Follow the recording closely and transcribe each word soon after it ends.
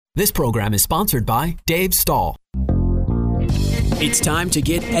This program is sponsored by Dave Stahl. It's time to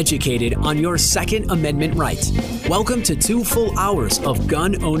get educated on your Second Amendment rights. Welcome to 2 full hours of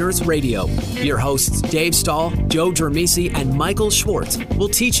Gun Owners Radio. Your hosts, Dave Stahl, Joe Germisi, and Michael Schwartz, will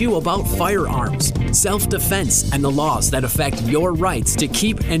teach you about firearms, self-defense, and the laws that affect your rights to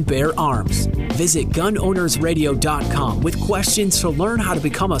keep and bear arms. Visit gunownersradio.com with questions to learn how to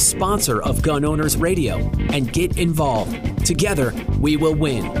become a sponsor of Gun Owners Radio and get involved. Together, we will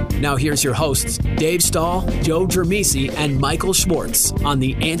win. Now here's your hosts, Dave Stahl, Joe Germisi, and Michael Schwartz on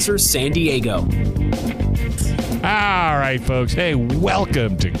The Answer San Diego. All right, folks. Hey,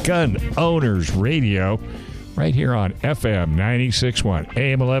 welcome to Gun Owners Radio right here on FM 96.1,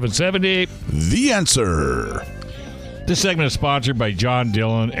 AM 1170. The Answer. This segment is sponsored by John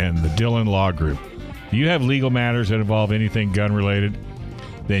Dillon and the Dillon Law Group. Do you have legal matters that involve anything gun-related?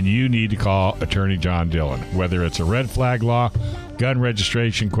 Then you need to call Attorney John Dillon. Whether it's a red flag law, gun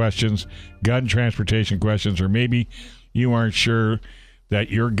registration questions, gun transportation questions, or maybe you aren't sure that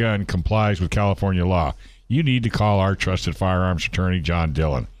your gun complies with California law, you need to call our trusted firearms attorney, John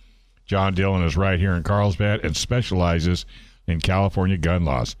Dillon. John Dillon is right here in Carlsbad and specializes in California gun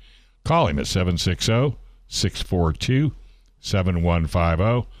laws. Call him at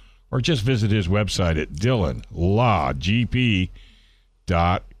 760-642-7150 or just visit his website at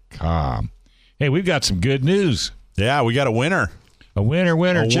dillonlawgp.com. Hey, we've got some good news. Yeah, we got a winner. A winner,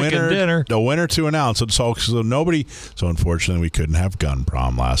 chicken dinner. A winner to announce. So unfortunately, we couldn't have gun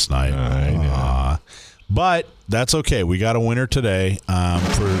prom last night. I know. But that's okay. We got a winner today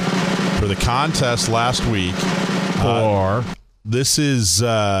for the contest last week. This is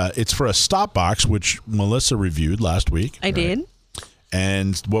it's for a stop box, which Melissa reviewed last week. I did.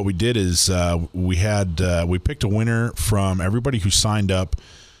 And what we did is we picked a winner from everybody who signed up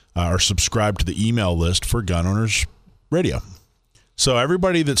or subscribed to the email list for Gun Owners Radio. So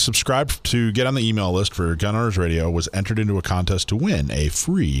everybody that subscribed to get on the email list for Gun Owners Radio was entered into a contest to win a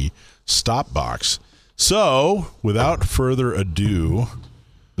free stop box. So without further ado,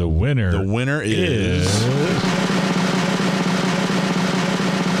 the winner is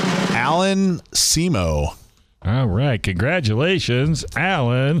Alan Simo. All right. Congratulations,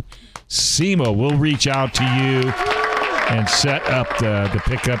 Alan Simo. We'll reach out to you and set up the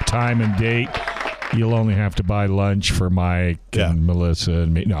pickup time and date. You'll only have to buy lunch for Mike and Melissa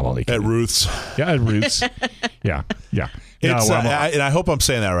and me. No, I'm only kidding. At Ruth's. Yeah, at Ruth's. Yeah. It's, and I hope I'm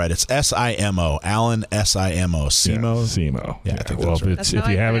saying that right. It's S-I-M-O. Alan S-I-M-O. Simo? Simo. Yeah, I think that's right. That's how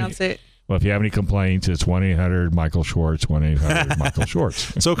I pronounce it. Well, if you have any complaints, it's 1-800-Michael Schwartz, 1-800-Michael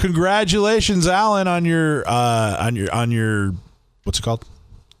Schwartz. So congratulations, Alan, on your what's it called?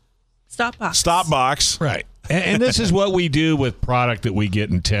 Stop box. Stop box. Right. And this is what we do with product that we get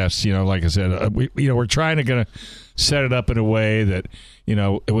in tests. You know, like I said, we're trying to gonna set it up in a way that, you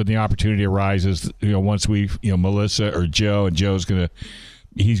know, when the opportunity arises, you know, once Melissa or Joe, and he's going to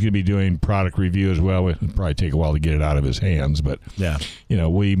be doing product review as well. It'll probably take a while to get it out of his hands, but yeah, you know,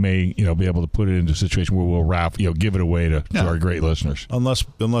 we may, you know, be able to put it into a situation where we'll give it away to our great listeners.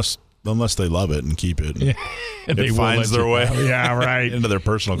 Unless they love it and keep it. Yeah. And it finds their way into their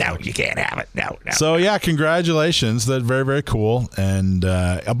personal collection. No, you can't have it. No. So, yeah, congratulations. That's very, very cool. And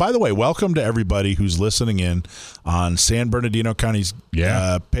by the way, welcome to everybody who's listening in on San Bernardino County's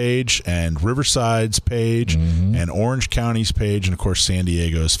page and Riverside's page and Orange County's page and, of course, San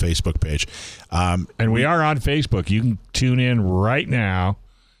Diego's Facebook page. And we are on Facebook. You can tune in right now.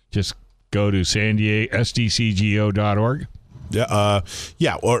 Just go to SDCGO.org.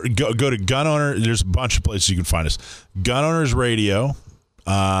 Or go to Gun Owner. There's a bunch of places you can find us.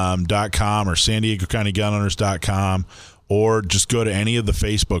 GunOwnersRadio.com or San Diego County GunOwners.com, or just go to any of the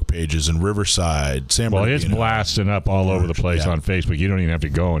Facebook pages in Riverside, San Bernardino. Well, it's blasting up all over the place on Facebook. You don't even have to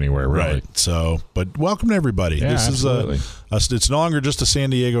go anywhere, really. Right. So, but welcome to everybody. Yeah, this absolutely. is it's no longer just a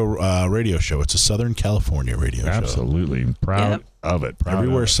San Diego radio show. It's a Southern California radio show. Absolutely. Proud of it.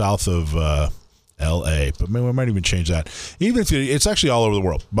 Everywhere south of L.A., but maybe we might even change that. Even if it's actually all over the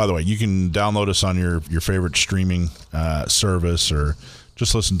world. By the way, you can download us on your favorite streaming service, or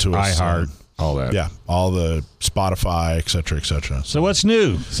just listen to us. iHeart, all that. Yeah, all the Spotify, et cetera, et cetera. So what's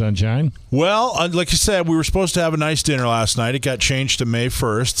new, Sunshine? Well, like you said, we were supposed to have a nice dinner last night. It got changed to May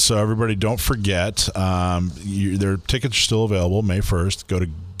 1st, so everybody don't forget. Their tickets are still available May 1st. Go to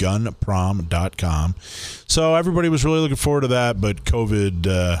gunprom.com. So everybody was really looking forward to that, but COVID,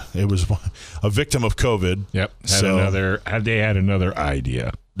 it was a victim of COVID. Yep. They had another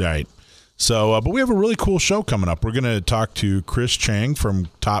idea. Right. So, but we have a really cool show coming up. We're going to talk to Chris Chang from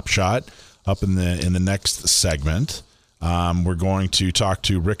Top Shot up in the next segment. We're going to talk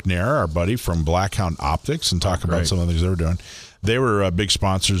to Rick Nair, our buddy from Blackhound Optics, and talk about some of the things they were doing. They were big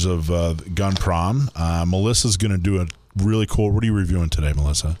sponsors of Gun Prom. Melissa's going to do a really cool. What are you reviewing today,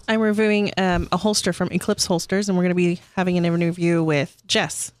 Melissa? I'm reviewing a holster from Eclipse Holsters, and we're going to be having an interview with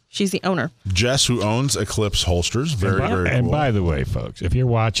Jess. She's the owner. Jess, who owns Eclipse Holsters. Very cool. And by the way, folks, if you're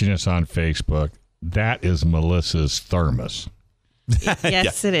watching us on Facebook, that is Melissa's thermos.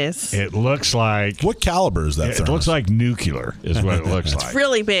 Yes, it is. It looks like... What caliber is that thermos? It looks like nuclear is what it looks like. It's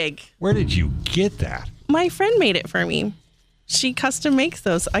really big. Where did you get that? My friend made it for me. She custom makes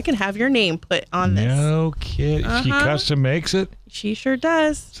those. I can have your name put on this. No kid. She custom makes it? She sure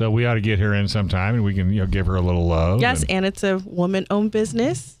does. So we ought to get her in sometime and we can give her a little love. Yes, and it's a woman-owned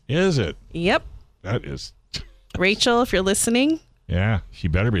business. Is it? Yep. That is... Rachel, if you're listening. Yeah, she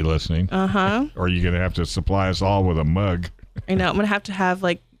better be listening. Or you're going to have to supply us all with a mug. I know. I'm going to have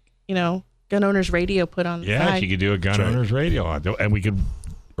Gun Owners Radio put on the side. Yeah, she could do a Gun Owners Radio on, and we could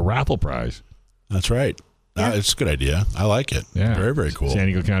a raffle prize. That's right. Yeah. It's a good idea. I like it. Yeah. Very, very cool. San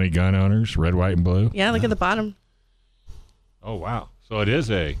Diego County Gun Owners, red, white, and blue. Yeah, look at the bottom. Oh, wow. So it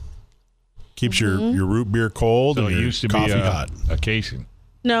is a... Keeps your root beer cold and your used to coffee be hot. A casing.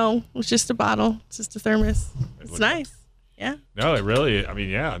 No, it's just a bottle. It's just a thermos. It's nice. Yeah. No, it really...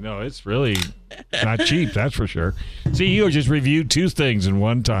 it's really not cheap, that's for sure. See, you just reviewed two things in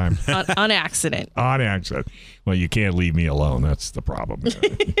one time. On accident. On accident. Well, you can't leave me alone. That's the problem.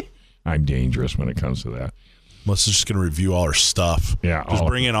 I'm dangerous when it comes to that. Melissa's just going to review all her stuff. Yeah. Just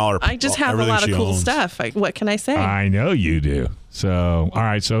bring in all her... I just have a lot of cool stuff. What can I say? I know you do. So, all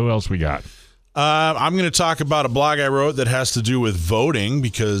right. So who else we got? I'm going to talk about a blog I wrote that has to do with voting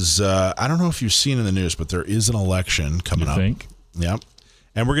because I don't know if you've seen in the news, but there is an election coming up. You think? Yep.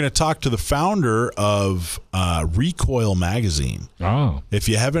 And we're going to talk to the founder of Recoil Magazine. Oh. If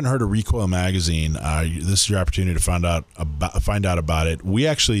you haven't heard of Recoil Magazine, this is your opportunity to find out about it. We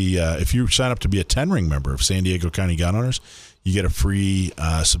actually, if you sign up to be a 10-ring member of San Diego County Gun Owners, you get a free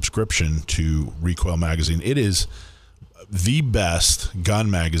subscription to Recoil Magazine. It is the best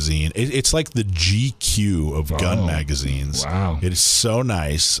gun magazine. It's like the GQ of gun magazines. Wow. It is so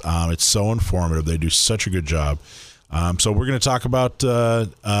nice. It's so informative. They do such a good job. So we're going to talk about to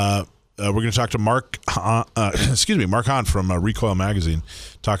Mark Hahn from Recoil Magazine.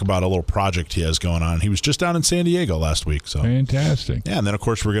 Talk about a little project he has going on. He was just down in San Diego last week. So fantastic. Yeah, and then of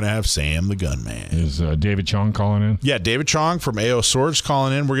course we're going to have Sam the Gunman. Is David Chong calling in? Yeah, David Chong from AO Swords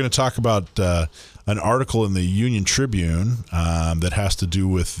calling in. We're going to talk about an article in the Union Tribune that has to do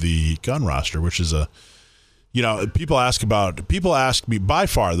with the gun roster, which is people ask me, by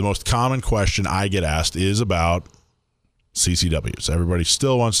far the most common question I get asked is about CCWs. Everybody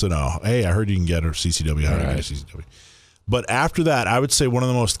still wants to know, hey, I heard you can get a CCW. How do I get a CCW? But after that, I would say one of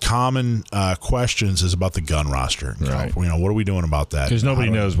the most common questions is about the gun roster. Right. What are we doing about that? Because nobody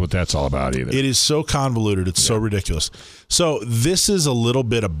knows what that's all about either. It is so convoluted. It's so ridiculous. So this is a little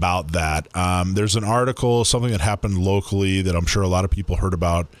bit about that. There's an article, something that happened locally that I'm sure a lot of people heard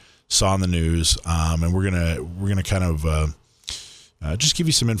about, saw in the news, and we're gonna kind of just give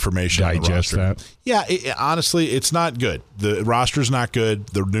you some information. Digest on the that. Yeah, honestly, it's not good. The roster's not good.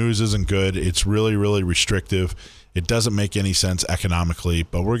 The news isn't good. It's really, really restrictive. It doesn't make any sense economically.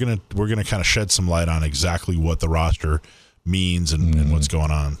 But we're gonna kind of shed some light on exactly what the roster means and what's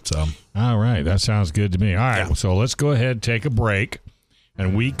going on. So, all right, that sounds good to me. All right, so let's go ahead, take a break,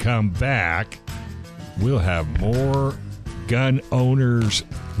 and we come back. We'll have more Gun Owners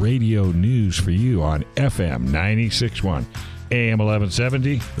Radio news for you on FM 96.1. AM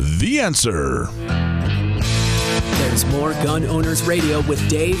 1170. The Answer. There's more Gun Owners Radio with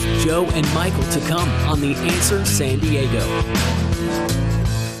Dave, Joe, and Michael to come on The Answer San Diego.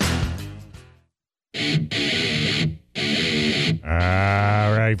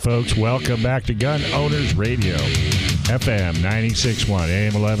 All right, folks, welcome back to Gun Owners Radio. FM 96.1,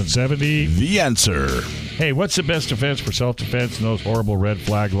 AM 1170. The Answer. Hey, what's the best defense for self-defense and those horrible red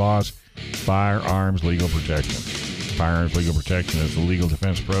flag laws? Firearms Legal Protection. Firearms Legal Protection is the legal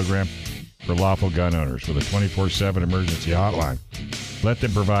defense program for lawful gun owners with a 24/7 emergency hotline. Let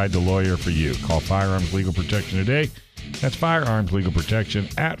them provide the lawyer for you. Call Firearms Legal Protection today. That's Firearms Legal Protection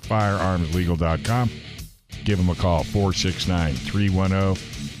at firearmslegal.com. Give them a call,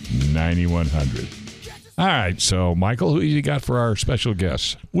 469-310-9100. All right, so Michael, who you got for our special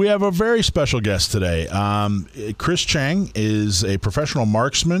guest? We have a very special guest today. Chris Chang is a professional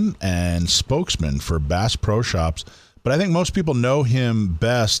marksman and spokesman for Bass Pro Shops, but I think most people know him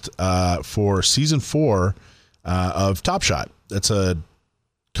best for Season 4 of Top Shot. That's a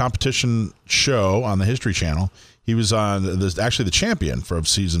competition show on the History Channel. He was on actually the champion of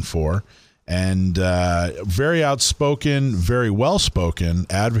Season 4, and very outspoken, very well-spoken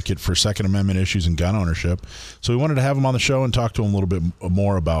advocate for Second Amendment issues and gun ownership. So we wanted to have him on the show and talk to him a little bit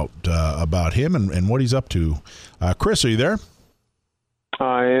more about him and what he's up to. Chris, are you there?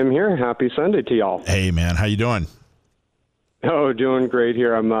 I am here. Happy Sunday to y'all. Hey, man. How you doing? Oh, doing great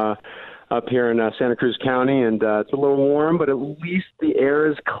here. I'm up here in Santa Cruz County, and it's a little warm, but at least the air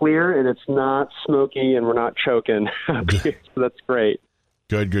is clear, and it's not smoky, and we're not choking. So that's great.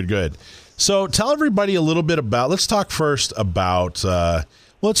 Good. So tell everybody a little bit about, let's talk about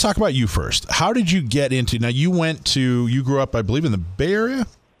you first. How did you get into, now you grew up, I believe, in the Bay Area?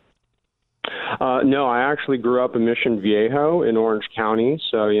 No, I actually grew up in Mission Viejo in Orange County,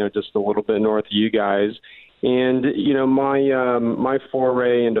 so, just a little bit north of you guys. And, my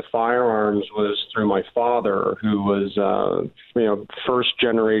foray into firearms was through my father, who was, first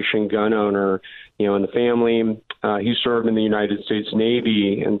generation gun owner, in the family. He served in the United States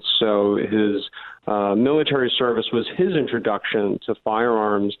Navy. And so his military service was his introduction to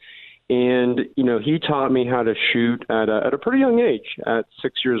firearms. And, he taught me how to shoot at a pretty young age, at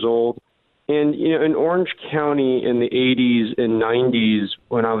 6 years old. And, in Orange County in the 80s and 90s,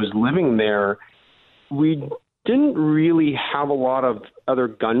 when I was living there, we didn't really have a lot of other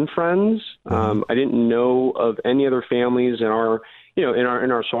gun friends. I didn't know of any other families in our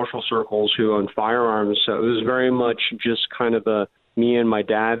social circles who owned firearms. So it was very much just kind of a me and my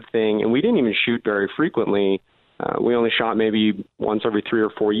dad thing. And we didn't even shoot very frequently. We only shot maybe once every 3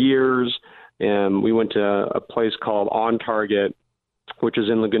 or 4 years. And we went to a place called On Target, which is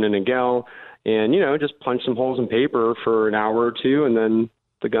in Laguna Niguel, and, just punch some holes in paper for an hour or two, and then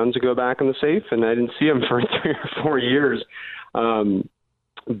the guns would go back in the safe, and I didn't see them for 3 or 4 years.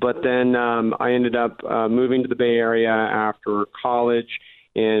 But then I ended up moving to the Bay Area after college,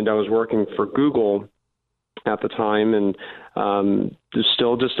 and I was working for Google at the time, and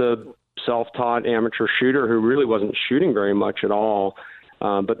still just a self-taught amateur shooter who really wasn't shooting very much at all.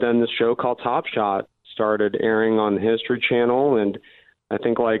 But then this show called Top Shot started airing on the History Channel, and I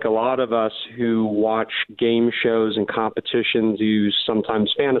think like a lot of us who watch game shows and competitions, you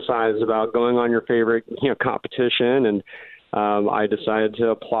sometimes fantasize about going on your favorite, competition. And I decided to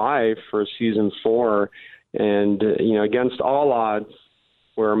apply for season 4, and, against all odds,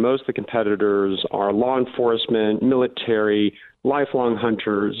 where most of the competitors are law enforcement, military, lifelong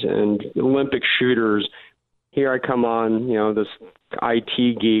hunters, and Olympic shooters, here I come on, this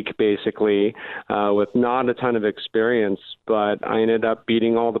IT geek, basically, with not a ton of experience, but I ended up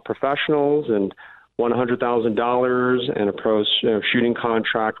beating all the professionals and won $100,000 and a pro shooting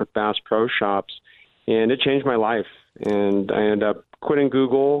contract with Bass Pro Shops, and it changed my life. And I ended up quitting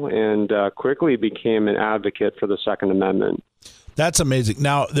Google and quickly became an advocate for the Second Amendment. That's amazing.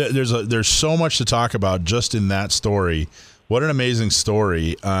 Now, there's so much to talk about just in that story. What an amazing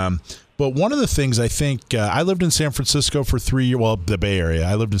story. But one of the things I think, I lived in San Francisco for 3 years, well, the Bay Area.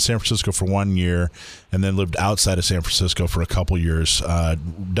 I lived in San Francisco for 1 year and then lived outside of San Francisco for a couple years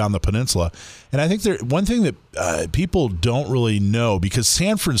down the peninsula. And I think one thing that people don't really know, because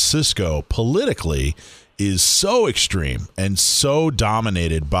San Francisco politically is so extreme and so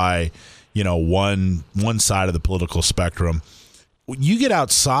dominated by, one side of the political spectrum. You get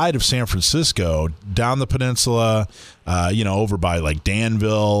outside of San Francisco, down the peninsula, over by like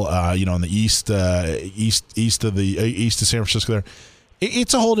Danville, in the east of San Francisco. There,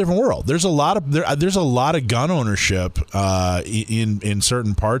 it's a whole different world. There's a lot of gun ownership in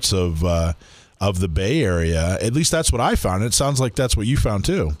certain parts of the Bay Area. At least that's what I found. It sounds like that's what you found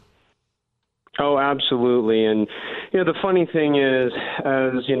too. Oh, absolutely. And, the funny thing is,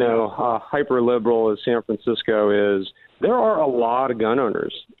 as hyper liberal as San Francisco is, there are a lot of gun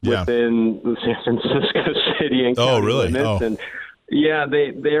owners within the San Francisco city and county limits. And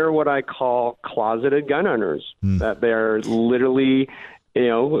they're what I call closeted gun owners. That they're literally,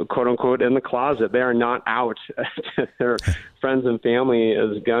 quote unquote, in the closet. They are not out to their friends and family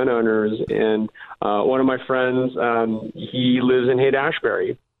as gun owners. And one of my friends, he lives in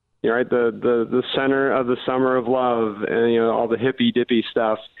Haight-Ashbury. Right, the center of the summer of love, and all the hippy dippy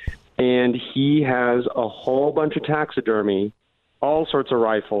stuff. And he has a whole bunch of taxidermy, all sorts of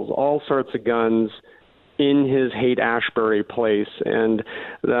rifles, all sorts of guns in his Haight-Ashbury place. And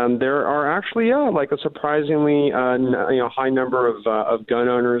there are actually, like a surprisingly high number of gun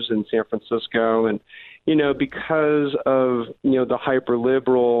owners in San Francisco. And, because of, the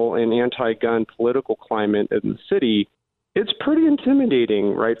hyper-liberal and anti-gun political climate in the city, it's pretty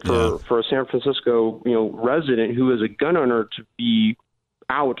intimidating, right, for a San Francisco, resident who is a gun owner to be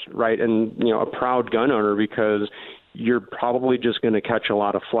out, right, and, a proud gun owner, because you're probably just going to catch a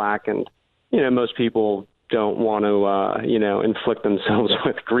lot of flack. And, most people don't want to, inflict themselves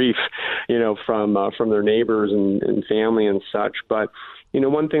with grief, from their neighbors and family and such. But,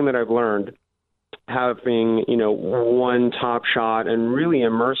 one thing that I've learned, having, one Top Shot and really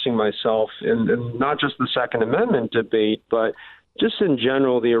immersing myself in not just the Second Amendment debate, but just in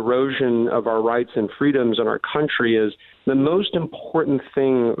general, the erosion of our rights and freedoms in our country is the most important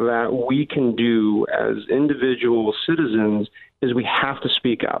thing that we can do as individual citizens is we have to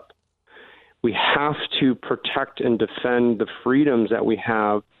speak up. We have to protect and defend the freedoms that we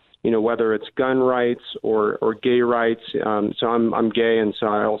have, whether it's gun rights or gay rights. So I'm gay, and so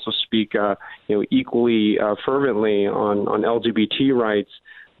I also speak, equally fervently on LGBT rights.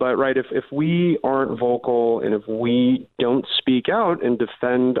 But right, if we aren't vocal and if we don't speak out and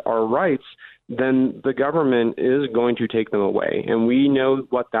defend our rights, then the government is going to take them away. And we know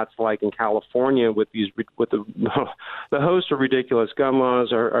what that's like in California with the host of ridiculous gun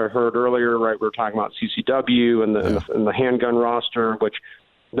laws. I heard earlier, right, we were talking about CCW and the handgun roster, which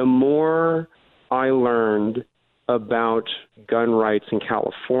the more I learned about gun rights in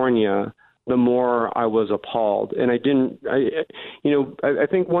California, the more I was appalled. And I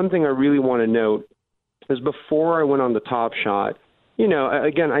think one thing I really want to note is before I went on the Top Shot,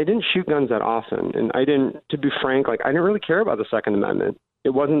 again, I didn't shoot guns that often. And to be frank, I didn't really care about the Second Amendment.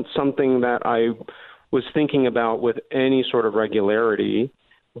 It wasn't something that I was thinking about with any sort of regularity.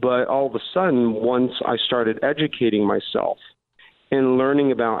 But all of a sudden, once I started educating myself and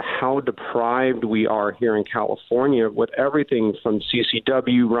learning about how deprived we are here in California with everything from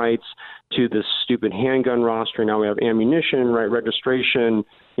CCW rights to this stupid handgun roster. Now we have ammunition, right, registration,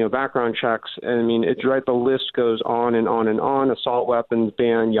 background checks. And I mean, the list goes on and on and on, assault weapons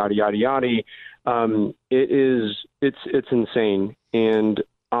ban, yada, yada, yada. It's insane. And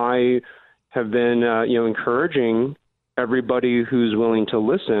I have been, encouraging everybody who's willing to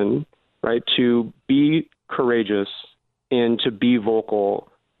listen, right, to be courageous and to be vocal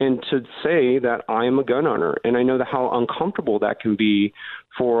and to say that I am a gun owner. And I know how uncomfortable that can be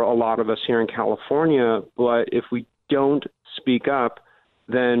for a lot of us here in California. But if we don't speak up,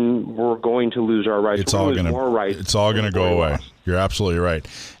 then we're going to lose our rights. It's all going to go away. You're absolutely right.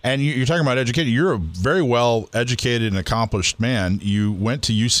 And you're talking about educated. You're a very well educated and accomplished man. You went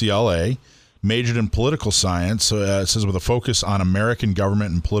to UCLA, majored in political science. It says with a focus on American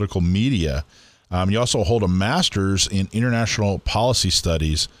government and political media. You also hold a master's in international policy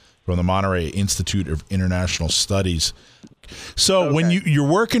studies from the Monterey Institute of International Studies. So when you're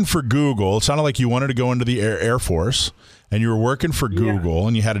working for Google, it sounded like you wanted to go into the Air Force, and you were working for Google,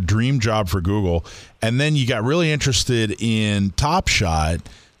 and you had a dream job for Google, and then you got really interested in Top Shot,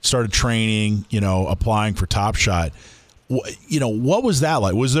 started training, applying for Top Shot. What was that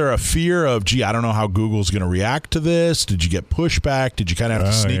like? Was there a fear of, I don't know how Google's going to react to this? Did you get pushback? Did you kind of have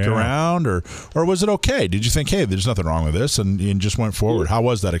to sneak around? Or was it okay? Did you think, hey, there's nothing wrong with this, and just went forward? How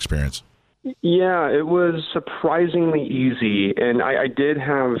was that experience? Yeah, it was surprisingly easy. And I did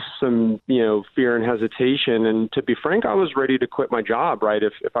have some, fear and hesitation. And to be frank, I was ready to quit my job, right?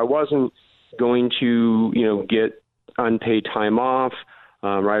 If I wasn't going to, get unpaid time off,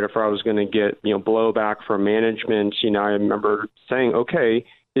 right, if I was going to get, blowback from management, I remember saying, okay,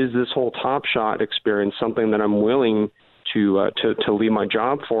 is this whole Top Shot experience something that I'm willing to leave my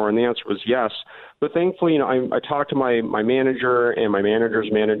job for? And the answer was yes. But thankfully, I talked to my manager and my manager's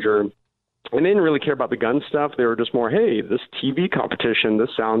manager, and they didn't really care about the gun stuff. They were just more, hey, this TV competition, this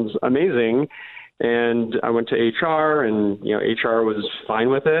sounds amazing. And I went to HR, and HR was fine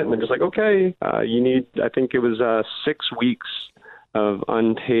with it. And they're just like, okay, you need, I think it was 6 weeks of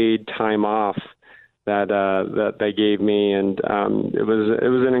unpaid time off that they gave me, and it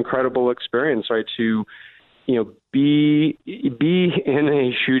was an incredible experience, right? To be in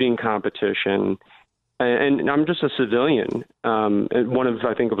a shooting competition, and I'm just a civilian. I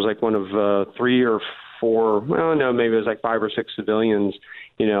think it was one of 3 or 4. Well, no, maybe it was 5 or 6 civilians,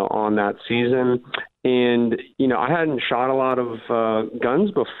 on that season. And I hadn't shot a lot of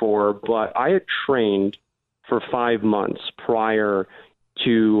guns before, but I had trained for 5 months prior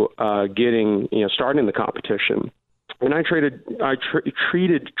to starting the competition. And I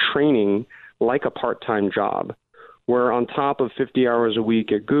treated training like a part-time job, where on top of 50 hours a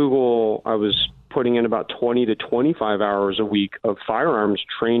week at Google, I was putting in about 20 to 25 hours a week of firearms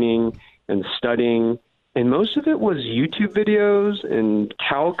training and studying. And most of it was YouTube videos and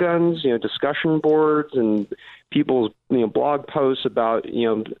Cal Guns, discussion boards and people's, blog posts about,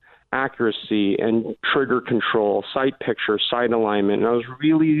 accuracy and trigger control, sight picture, sight alignment. And I was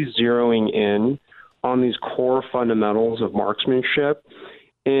really zeroing in on these core fundamentals of marksmanship.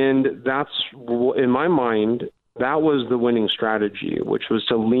 And that's, in my mind, that was the winning strategy, which was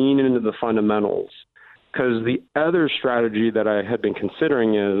to lean into the fundamentals because the other strategy that I had been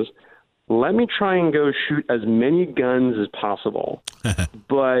considering is, let me try and go shoot as many guns as possible.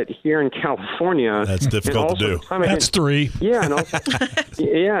 But here in California, that's difficult to do. That's 3. Yeah, and also,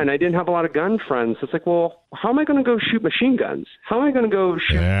 and I didn't have a lot of gun friends. It's like, well, how am I going to go shoot machine guns? How am I going to go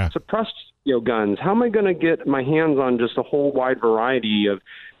shoot suppressed guns? How am I going to get my hands on just a whole wide variety of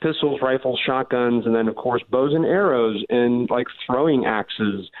pistols, rifles, shotguns, and then of course bows and arrows and like throwing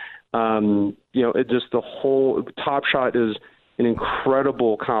axes? It just the whole Top Shot is an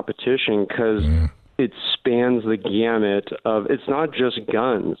incredible competition because it spans the gamut of, it's not just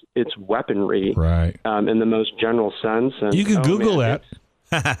guns, it's weaponry, right? In the most general sense. And, you can Google that.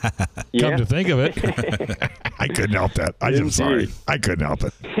 Come to think of it, I couldn't help that. I'm sorry. I couldn't help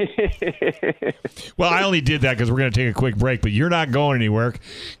it. Well, I only did that because we're going to take a quick break, but you're not going anywhere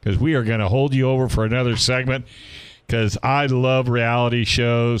because we are going to hold you over for another segment because I love reality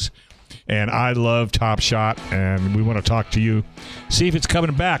shows. And I love Top Shot, and we want to talk to you, see if it's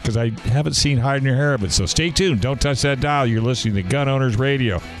coming back, because I haven't seen hide nor hair of it. So stay tuned. Don't touch that dial. You're listening to Gun Owners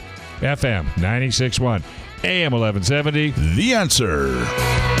Radio, FM 96.1, AM 1170. The Answer.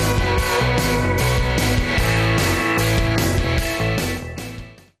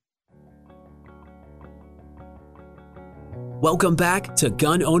 Welcome back to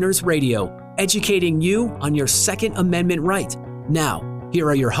Gun Owners Radio, educating you on your Second Amendment right. Now, here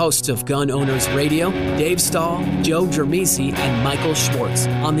are your hosts of Gun Owners Radio, Dave Stahl, Joe Germisi, and Michael Schwartz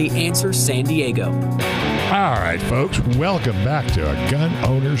on The Answer San Diego. All right, folks, welcome back to Gun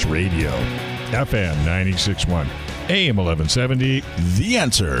Owners Radio, FM 96.1, AM 1170. The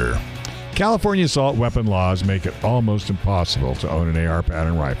Answer. California assault weapon laws make it almost impossible to own an AR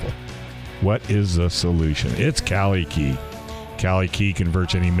pattern rifle. What is the solution? It's Cali Key. Cali Key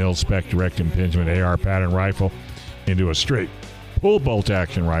converts any mil-spec direct impingement AR pattern rifle into a straight pull bolt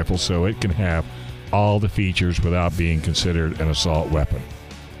action rifle so it can have all the features without being considered an assault weapon.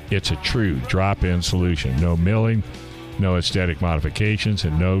 It's a true drop-in solution. No milling, no aesthetic modifications,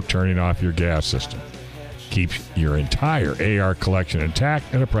 and no turning off your gas system. Keep your entire AR collection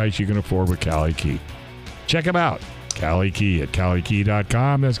intact at a price you can afford with Cali Key. Check them out. Cali Key at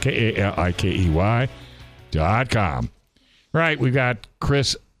CaliKey.com. That's KALIKEY.com. Right, we've got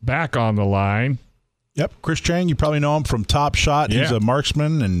Chris back on the line. Yep, Chris Chang, you probably know him from Top Shot. He's a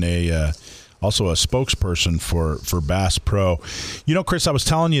marksman and also a spokesperson for Bass Pro. You know, Chris, I was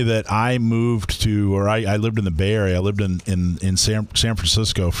telling you that I moved to, or I lived in the Bay Area. I lived in San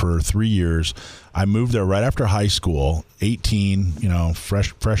Francisco for 3 years. I moved there right after high school, 18,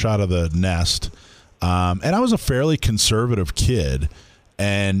 fresh out of the nest. And I was a fairly conservative kid.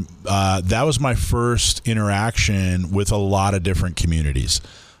 And that was my first interaction with a lot of different communities.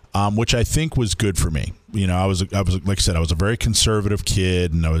 Which I think was good for me. I was like I said, I was a very conservative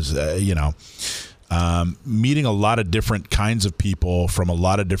kid, and I was, meeting a lot of different kinds of people from a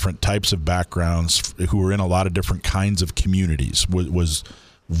lot of different types of backgrounds who were in a lot of different kinds of communities was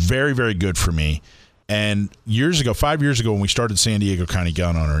very, very good for me. And 5 years ago, when we started San Diego County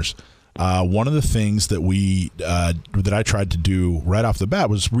Gun Owners, one of the things that that I tried to do right off the bat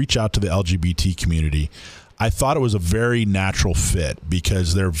was reach out to the LGBT community. I thought it was a very natural fit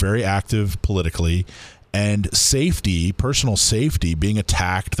because they're very active politically, and safety, personal safety, being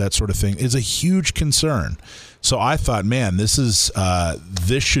attacked, that sort of thing, is a huge concern. So I thought, man, this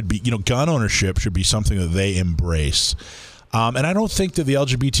should be, gun ownership should be something that they embrace. And I don't think that the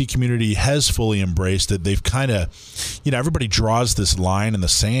LGBT community has fully embraced it. They've kind of, everybody draws this line in the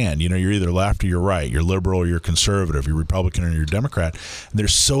sand. You're either left or you're right. You're liberal or you're conservative. You're Republican or you're Democrat. And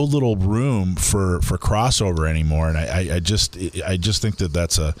there's so little room for crossover anymore. And I just think that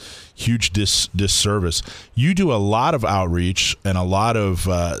that's a huge disservice. You do a lot of outreach and a lot of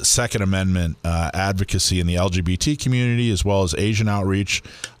Second Amendment advocacy in the LGBT community, as well as Asian outreach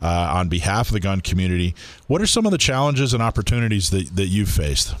on behalf of the gun community. What are some of the challenges and opportunities that you've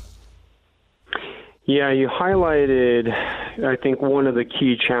faced? Yeah, you highlighted, I think, one of the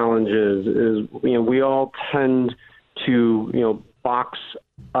key challenges is, we all tend to, box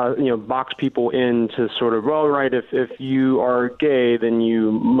people into sort of, well, right, if you are gay, then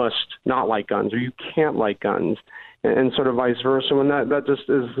you must not like guns, or you can't like guns, and sort of vice versa, when that just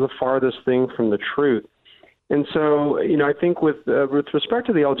is the farthest thing from the truth. And so, I think with respect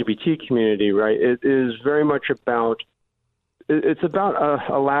to the LGBT community, right, it is very much about, it's about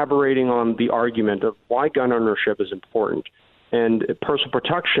elaborating on the argument of why gun ownership is important. And personal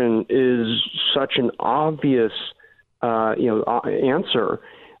protection is such an obvious, answer.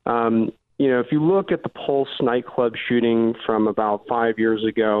 If you look at the Pulse nightclub shooting from about 5 years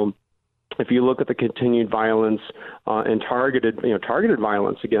ago, if you look at the continued violence and targeted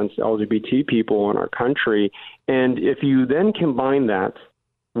violence against LGBT people in our country, and if you then combine that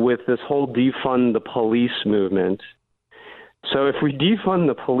with this whole defund the police movement, so if we defund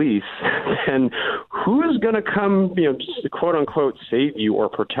the police, then who is going to come, quote unquote, save you or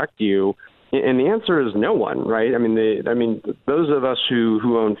protect you? And the answer is no one, right? I mean, those of us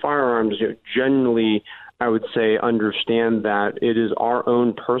who own firearms, generally, I would say, understand that it is our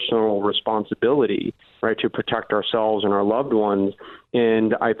own personal responsibility, right, to protect ourselves and our loved ones.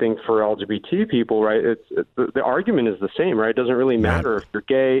 And I think for LGBT people, right, the argument is the same, right? It doesn't really matter if you're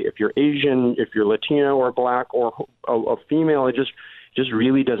gay, if you're Asian, if you're Latino or Black or a female. It just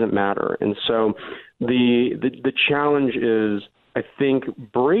really doesn't matter. And so the challenge is, I think,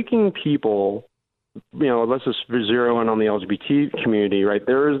 breaking people. Let's just zero in on the LGBT community, right?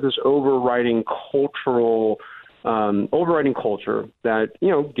 There is this overriding culture that,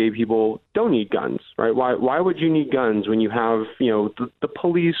 gay people don't need guns, right? Why would you need guns when you have, the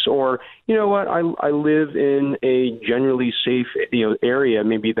police or, I live in a generally safe, area.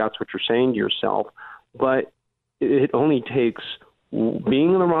 Maybe that's what you're saying to yourself, but it only takes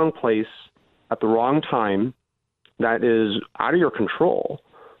being in the wrong place at the wrong time that is out of your control.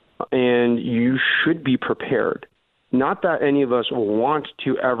 And you should be prepared. Not that any of us want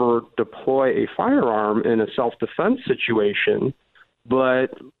to ever deploy a firearm in a self-defense situation, but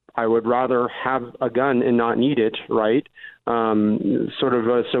I would rather have a gun and not need it, right? Sort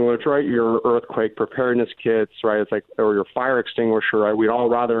of similar to, right, your earthquake preparedness kits, right? It's like, or your fire extinguisher, right? We'd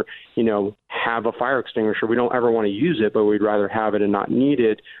all rather, have a fire extinguisher. We don't ever want to use it, but we'd rather have it and not need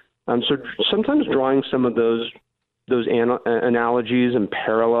it. So sometimes drawing some of those analogies and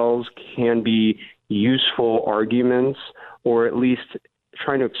parallels can be useful arguments, or at least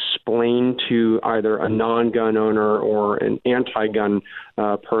trying to explain to either a non-gun owner or an anti-gun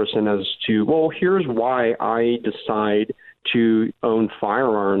person as to, well, here's why I decide to own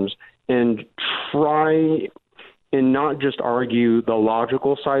firearms, and try and not just argue the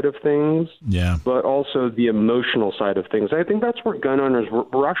logical side of things, but also the emotional side of things. I think that's where gun owners,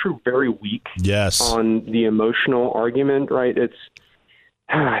 we're actually very weak on the emotional argument, right?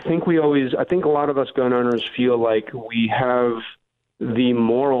 I think a lot of us gun owners feel like we have the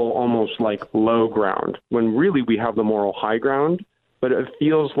moral almost like low ground, when really we have the moral high ground. But it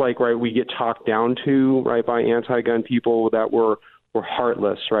feels like, right, we get talked down to, right, by anti-gun people that we're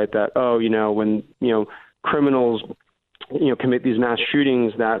heartless, right? That, when, criminals, commit these mass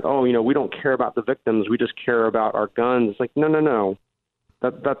shootings, that, we don't care about the victims, we just care about our guns. It's like, no.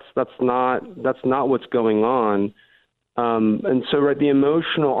 That's not what's going on. And so, right, the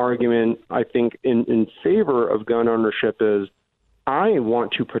emotional argument, I think, in favor of gun ownership is, I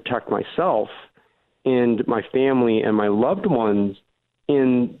want to protect myself and my family and my loved ones,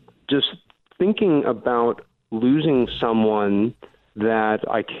 in just thinking about losing someone that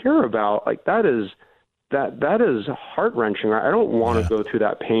I care about. Like, that is heart-wrenching. Right? I don't want to go through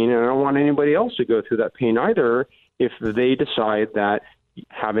that pain, and I don't want anybody else to go through that pain either, if they decide that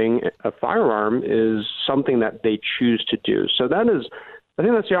having a firearm is something that they choose to do. So I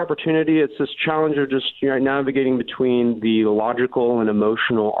think that's the opportunity. It's this challenge of just navigating between the logical and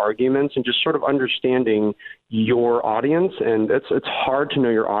emotional arguments, and just sort of understanding your audience. And it's hard to know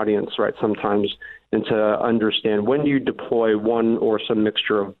your audience, right, sometimes, and to understand when do you deploy one or some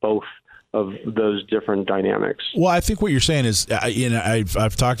mixture of both of those different dynamics. Well, I think what you're saying is,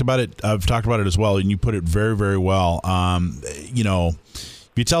 I've talked about it. I've talked about it as well, and you put it very, very well.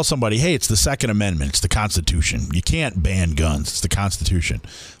 If you tell somebody, hey, it's the Second Amendment, it's the Constitution, you can't ban guns, it's the Constitution.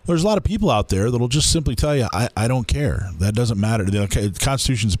 Well, there's a lot of people out there that'll just simply tell you, I don't care. That doesn't matter. The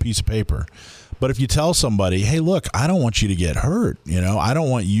Constitution's a piece of paper. But if you tell somebody, hey, look, I don't want you to get hurt. I don't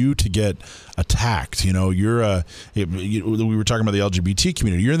want you to get attacked. We were talking about the LGBT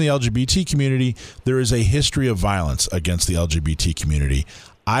community. You're in the LGBT community. There is a history of violence against the LGBT community.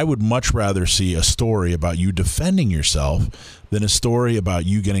 I would much rather see a story about you defending yourself than a story about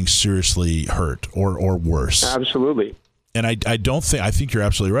you getting seriously hurt or worse. Absolutely. And I think you're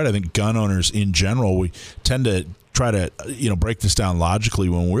absolutely right. I think gun owners in general, we tend to try to, break this down logically,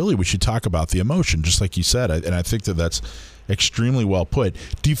 when really we should talk about the emotion, just like you said. And I think that's extremely well put.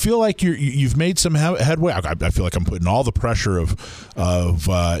 Do you feel like you've made some headway? I feel like I'm putting all the pressure of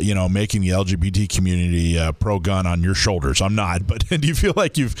making the LGBT community pro-gun on your shoulders. I'm not, but do you feel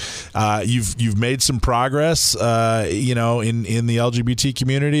like you've made some progress, in the LGBT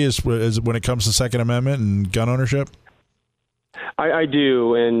community as when it comes to Second Amendment and gun ownership? I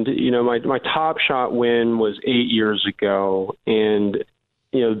do, and my Top Shot win was 8 years ago, and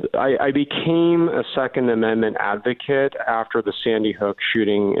I became a Second Amendment advocate after the Sandy Hook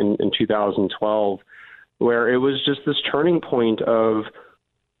shooting in 2012, where it was just this turning point of,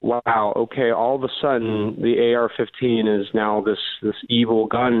 wow, okay, all of a sudden the AR-15 is now this evil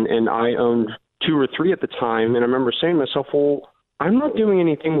gun, and I owned 2 or 3 at the time, and I remember saying to myself, well, I'm not doing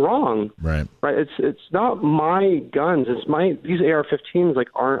anything wrong. Right. It's not my guns. It's these AR-15s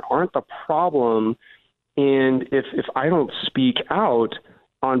aren't the problem. And if I don't speak out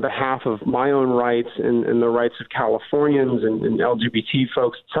on behalf of my own rights and the rights of Californians and LGBT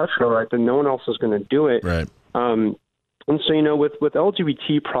folks, et cetera, right, then no one else is going to do it. Right. And so, with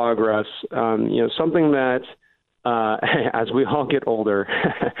LGBT progress, something that, as we all get older,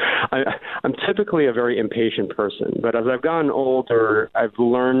 I'm typically a very impatient person, but as I've gotten older, I've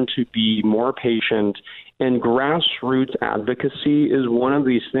learned to be more patient, and grassroots advocacy is one of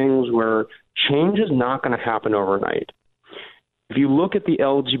these things where change is not going to happen overnight. If you look at the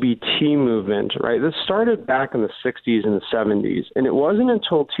LGBT movement, right, this started back in the 60s and the 70s, and it wasn't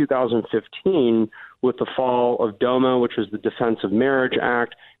until 2015 with the fall of DOMA, which was the Defense of Marriage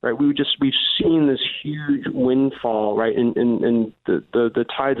Act, right? We've seen this huge windfall, right? And the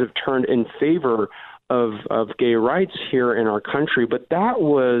tides have turned in favor of gay rights here in our country. But that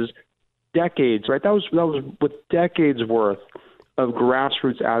was decades, right? That was with decades worth of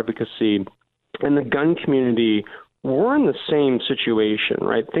grassroots advocacy. And the gun community, we're in the same situation,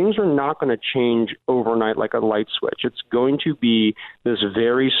 right? Things are not going to change overnight like a light switch. It's going to be this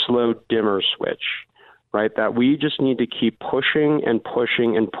very slow dimmer switch, right? That we just need to keep pushing and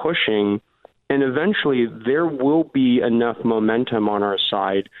pushing and pushing. And eventually there will be enough momentum on our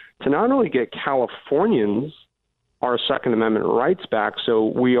side to not only get Californians our Second Amendment rights back, so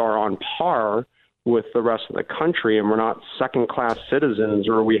we are on par with the rest of the country, and we're not second-class citizens,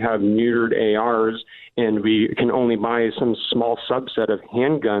 or we have neutered ARs and we can only buy some small subset of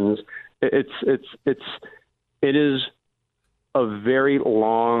handguns. It is a very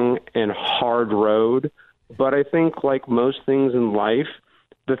long and hard road, but I think, like most things in life,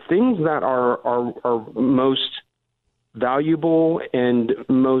 the things that are most valuable and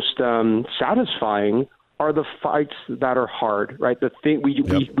most satisfying are the fights that are hard, right? The thing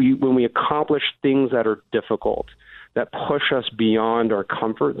we when we accomplish things that are difficult, that push us beyond our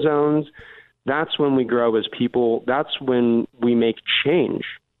comfort zones, that's when we grow as people. That's when we make change,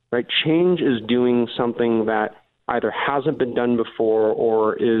 right? Change is doing something that either hasn't been done before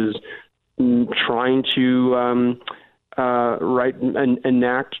or is trying to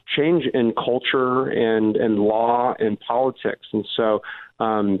enact change in culture and law and politics. And so,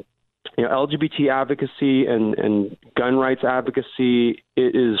 LGBT advocacy and gun rights advocacy,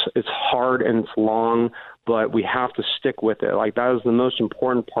 it's hard and it's long, but we have to stick with it. Like, that is the most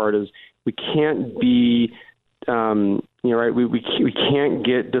important part, is we can't be, we can't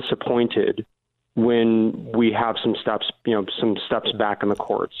get disappointed when we have some steps back in the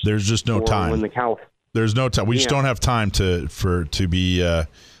courts. There's just no time. There's no time. We just don't have time to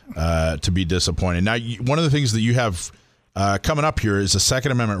be disappointed. Now, one of the things that you have coming up here is a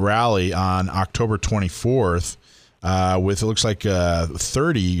Second Amendment rally on October 24th with, it looks like,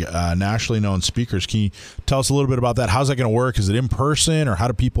 30 nationally known speakers. Can you tell us a little bit about that? How's that going to work? Is it in person, or how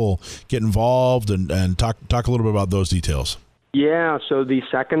do people get involved? And talk a little bit about those details. Yeah, so the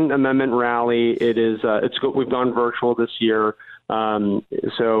Second Amendment rally, we've gone virtual this year.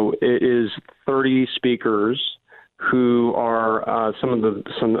 So it is 30 speakers who are some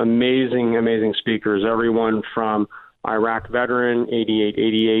amazing speakers. Everyone from Iraq veteran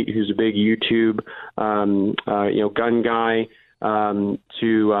 8888, who's a big YouTube gun guy,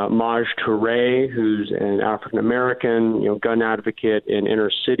 to Maj Touré, who's an African American gun advocate in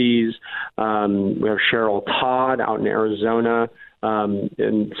inner cities. We have Cheryl Todd out in Arizona.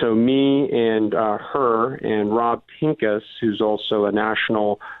 And so me and her and Rob Pincus, who's also a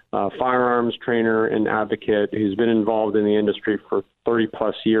national firearms trainer and advocate who's been involved in the industry for 30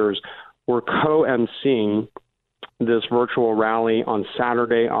 plus years, we're co-emceeing this virtual rally on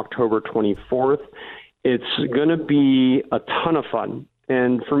Saturday, October 24th. It's going to be a ton of fun.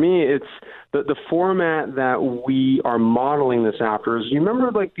 And for me, it's the format that we are modeling this after is, you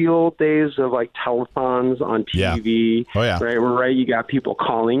remember like the old days of like telethons on TV? Yeah. Oh, yeah. Right. You got people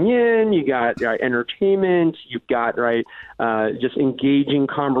calling in, you got entertainment, you've got, just engaging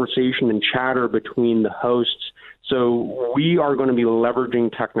conversation and chatter between the hosts. So we are going to be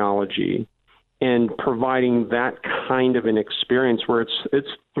leveraging technology and providing that kind of an experience where it's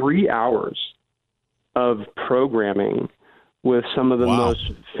 3 hours of programming with some of the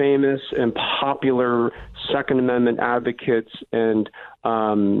most famous and popular Second Amendment advocates and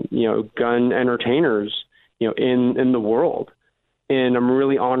gun entertainers in the world. and I'm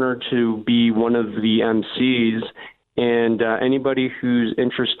really honored to be one of the MCs. And anybody who's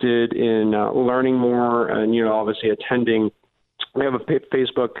interested in learning more and, obviously attending, we have a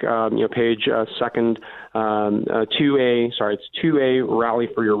Facebook page, it's 2A Rally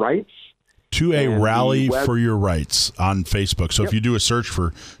for Your Rights. 2A Rally for Your Rights on Facebook. So if you do a search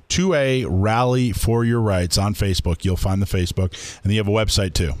for 2A Rally for Your Rights on Facebook, you'll find the Facebook. And you have a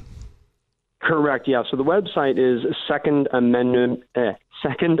website too. Correct, yeah. So the website is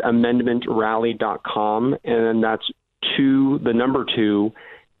secondamendmentrally.com, and that's 2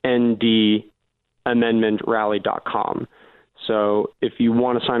 ndamendmentrally.com. So if you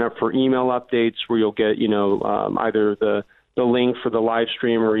want to sign up for email updates where you'll get, either the link for the live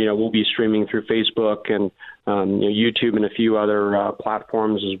stream or, we'll be streaming through Facebook and YouTube and a few other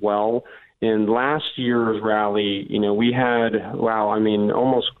platforms as well. And last year's rally, we had,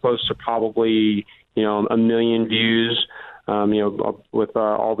 almost close to probably, 1 million views, with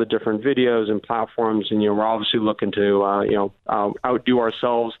all the different videos and platforms. And, we're obviously looking to, outdo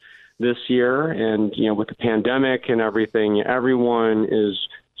ourselves this year. And, with the pandemic and everything, everyone is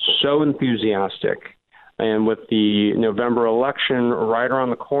so enthusiastic. And with the November election right around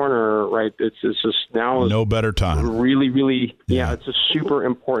the corner, right, it's just now no better time. Really, really, it's a super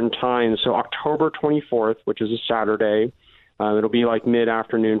important time. So October 24th, which is a Saturday, it'll be like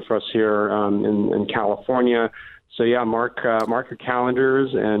mid-afternoon for us here in California. So mark your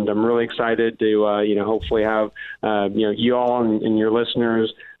calendars, and I'm really excited to hopefully have you all and your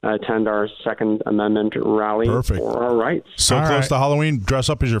listeners attend our Second Amendment rally for our rights. So all close to Halloween, dress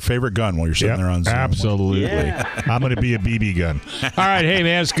up as your favorite gun while you're sitting there on Zoom. Absolutely. Yeah. I'm going to be a BB gun. All right, hey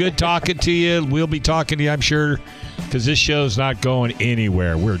man, it's good talking to you. We'll be talking to you, I'm sure, because this show's not going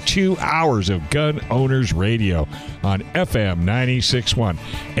anywhere. We're 2 hours of Gun Owners Radio on FM 96.1,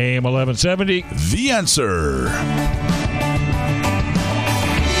 AM 1170. The Answer.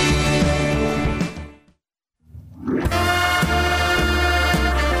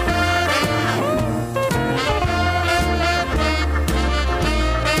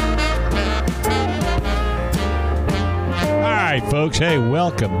 Folks, hey,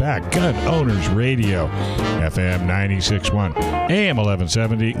 welcome back. Gun Owners Radio, FM 96.1, AM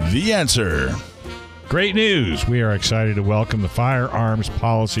 1170. The Answer. Great news. We are excited to welcome the Firearms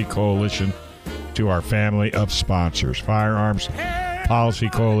Policy Coalition to our family of sponsors. Firearms Policy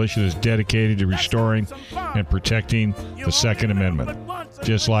Coalition is dedicated to restoring and protecting the Second Amendment.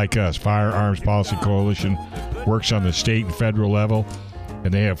 Just like us, Firearms Policy Coalition works on the state and federal level,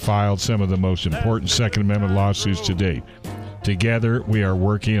 and they have filed some of the most important Second Amendment lawsuits to date. Together, we are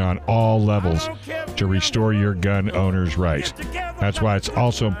working on all levels to restore your gun owner's rights. That's why it's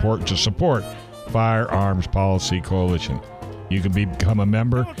also important to support Firearms Policy Coalition. You can become a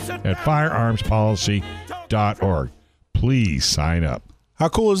member at firearmspolicy.org. Please sign up. How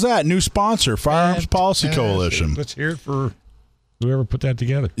cool is that? New sponsor, Firearms Policy Coalition. Let's hear it for whoever put that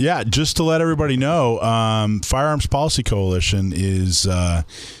together. Yeah, just to let everybody know, Firearms Policy Coalition is...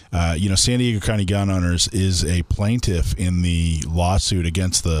 San Diego County Gun Owners is a plaintiff in the lawsuit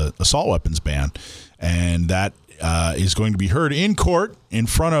against the assault weapons ban, and that is going to be heard in court in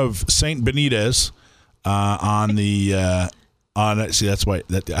front of St. Benitez see, that's why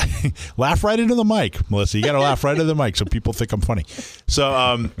laugh right into the mic, Melissa. You got to laugh right into the mic so people think I'm funny. So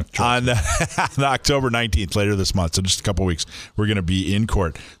on October 19th, later this month, so just a couple weeks, we're going to be in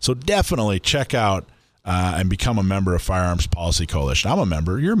court. So definitely check out and become a member of Firearms Policy Coalition. I'm a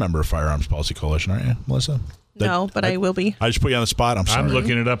member. You're a member of Firearms Policy Coalition, aren't you, Melissa? No, but I will be. I just put you on the spot. I'm sorry. I'm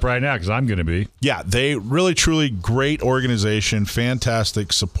looking it up right now because I'm going to be. Yeah, they really, truly great organization,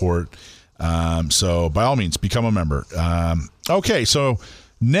 fantastic support. So by all means, become a member. Okay, so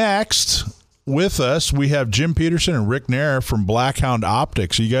next with us, we have Jim Peterson and Rick Nair from Blackhound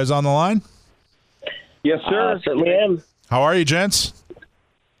Optics. Are you guys on the line? Yes, sir. Certainly am. How are you, gents?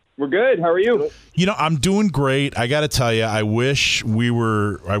 We're good. How are you? I'm doing great. I got to tell you, I wish we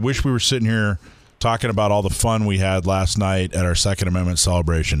were sitting here talking about all the fun we had last night at our Second Amendment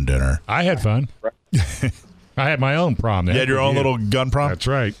celebration dinner. I had fun. I had my own prom. You had your own little gun prom? That's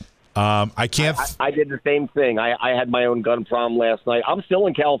right. I can't. I did the same thing. I had my own gun prom last night. I'm still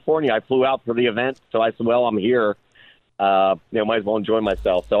in California. I flew out for the event, so I said, well, I'm here. Might as well enjoy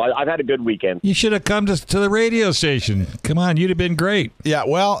myself. So I've had a good weekend. You should have come to the radio station. Come on, you'd have been great. Yeah,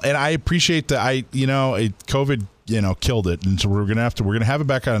 well, and I appreciate that. COVID, killed it, and so we're gonna have it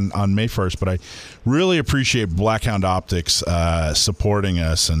back on May 1st. But I really appreciate Blackhound Optics supporting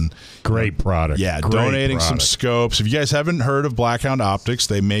us and great product. Yeah, great donating product. some scopes. If you guys haven't heard of Blackhound Optics,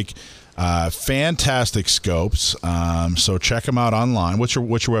 they make fantastic scopes. So check them out online. What's your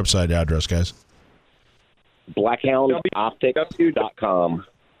website address, guys? BlackhoundOptics.com.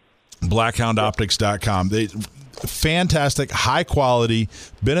 BlackhoundOptics.com. They fantastic, high quality,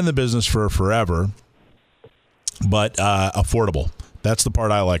 been in the business for forever, but affordable. That's the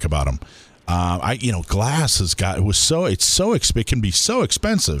part I like about them. Glass it can be so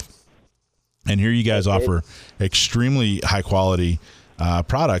expensive, and here you guys offer extremely high quality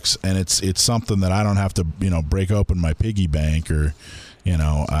products, and it's something that I don't have to break open my piggy bank or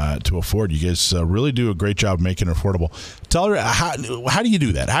to afford. You guys really do a great job making it affordable. Tell her how do you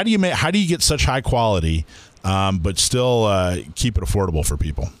do that? How do you get such high quality, but still keep it affordable for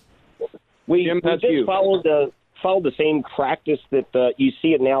people? We just follow the same practice that you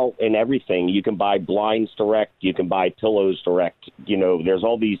see it now in everything. You can buy blinds direct. You can buy pillows direct. There's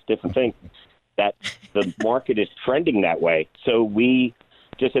all these different things that the market is trending that way. So we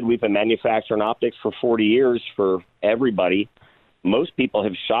just said we've been manufacturing optics for 40 years for everybody. Most people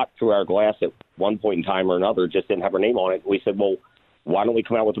have shot through our glass at one point in time or another, just didn't have our name on it. We said, well, why don't we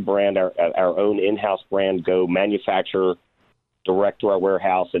come out with a brand, our own in-house brand, go manufacture direct to our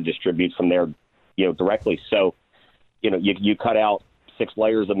warehouse and distribute from there, directly. So, you cut out 6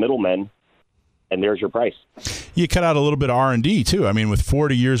 layers of middlemen, and there's your price. You cut out a little bit of R&D too. I mean, with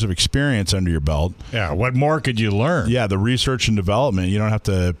 40 years of experience under your belt. Yeah. What more could you learn? Yeah, the research and development. You don't have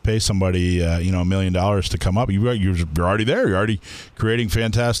to pay somebody, $1 million to come up. You're already there. You're already creating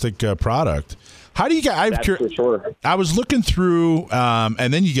fantastic product. How do you get? That's for sure. I was looking through,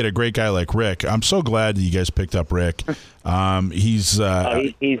 and then you get a great guy like Rick. I'm so glad that you guys picked up Rick. He's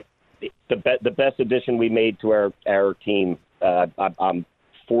the best addition we made to our team. I'm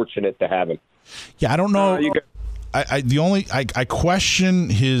fortunate to have him. Yeah, I don't know. I question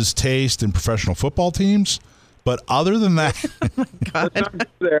his taste in professional football teams, but other than that, let's not go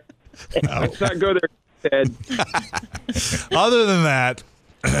there. Let's not go there, Ted. Other than that,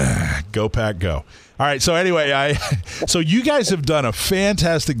 go Pack, go. All right. So anyway, so you guys have done a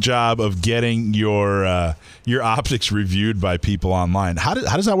fantastic job of getting your optics reviewed by people online. How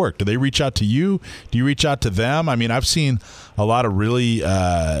does that work? Do they reach out to you? Do you reach out to them? I mean, I've seen a lot of really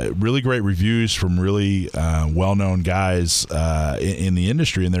great reviews from really well-known guys in the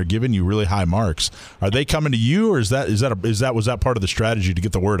industry, and they're giving you really high marks. Are they coming to you, or was that part of the strategy to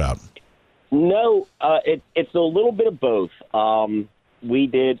get the word out? No, it's a little bit of both. I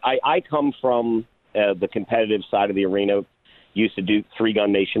come from the competitive side of the arena, used to do 3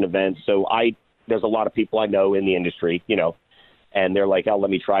 Gun Nation events. So there's a lot of people I know in the industry, and they're like, oh, let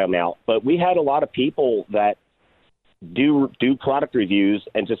me try them out. But we had a lot of people that do product reviews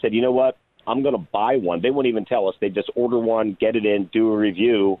and just said, you know what, I'm going to buy one. They wouldn't even tell us. They'd just order one, get it in, do a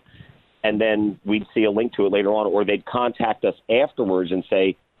review, and then we'd see a link to it later on, or they'd contact us afterwards and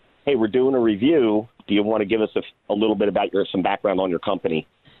say, hey, we're doing a review. Do you want to give us a little bit about some background on your company?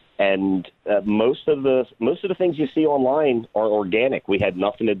 And most of the things you see online are organic. We had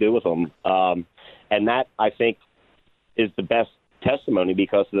nothing to do with them, and that I think is the best testimony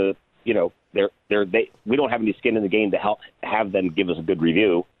because we don't have any skin in the game to help have them give us a good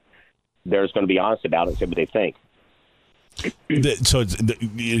review. They're just going to be honest about it and say what they think. So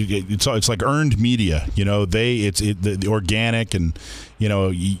it's like earned media, the organic, and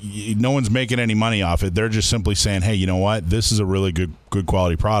no one's making any money off it. They're just simply saying, hey, you know what, this is a really good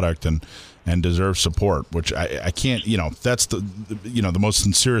quality product and deserves support. Which I can't, that's the most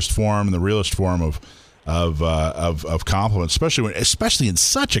sincerest form and the realest form of compliments, especially in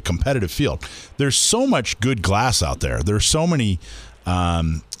such a competitive field. There's so much good glass out there. There's so many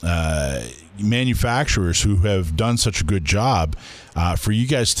manufacturers who have done such a good job. For you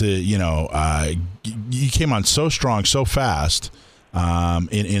guys to, you came on so strong, so fast,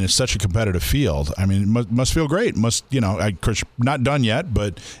 in such a competitive field. I mean, it must feel great. Of course, not done yet,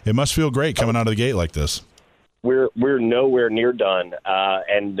 but it must feel great coming out of the gate like this. We're nowhere near done.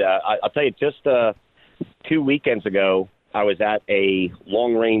 And I'll tell you, just 2 weekends ago, I was at a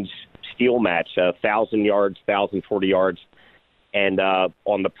long-range steel match, 1,000 yards, 1,040 yards. And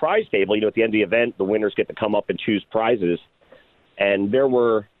on the prize table, at the end of the event, the winners get to come up and choose prizes. And there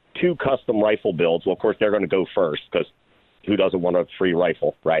were 2 custom rifle builds. Well, of course, they're going to go first because who doesn't want a free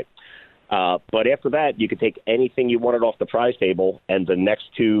rifle, right? But after that, you could take anything you wanted off the prize table, and the next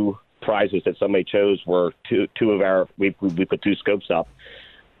 2 prizes that somebody chose were two of our – we put 2 scopes up.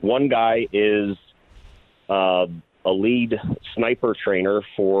 One guy is a lead sniper trainer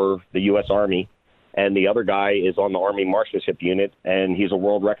for the U.S. Army. And the other guy is on the Army Marksmanship Unit, and he's a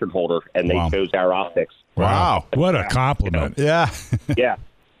world record holder, and they chose our optics. Wow. What a compliment. Yeah. Yeah.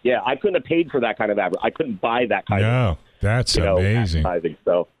 I couldn't have paid for that kind of advertising. I couldn't buy that kind of that's amazing. advertising.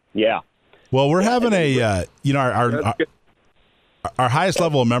 So, yeah. Well, we're having our highest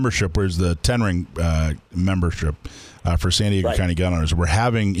level of membership was the 10 ring membership for San Diego County Gun Owners. We're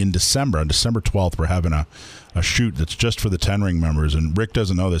having in December, on December 12th, we're having a shoot that's just for the 10 ring members. And Rick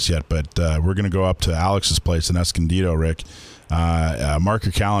doesn't know this yet, but we're going to go up to Alex's place in Escondido, Rick. Mark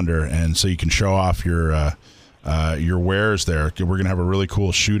your calendar, and so you can show off your wares there. We're going to have a really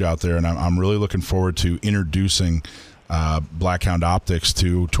cool shoot out there, and I'm really looking forward to introducing Blackhound Optics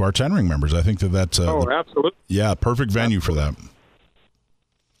to our 10 ring members. I think that's absolutely. Yeah, perfect venue for that.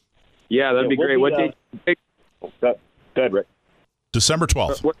 Yeah, that'd be great. What date? Go ahead, Rick. December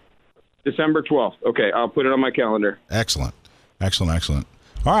 12th. December 12th. Okay, I'll put it on my calendar. Excellent. All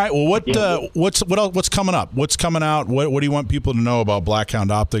right. Well, what's coming up? What's coming out? What do you want people to know about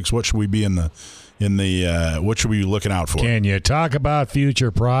Blackhound Optics? What should we be what should we be looking out for? Can you talk about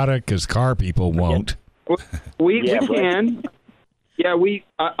future product? Because car people won't. We can. Yeah,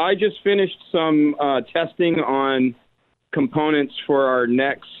 I just finished some testing on components for our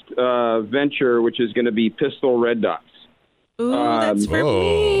next venture, which is going to be pistol red dots. Ooh, that's for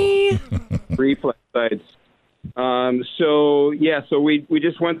me. Reflex sights. So we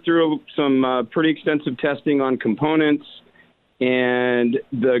just went through some pretty extensive testing on components, and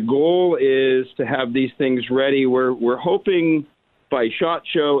the goal is to have these things ready. We're hoping by SHOT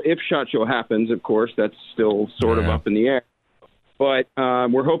Show, if SHOT Show happens, of course, that's still sort of up in the air. But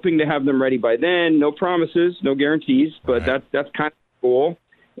we're hoping to have them ready by then. No promises, no guarantees, but that's kind of cool.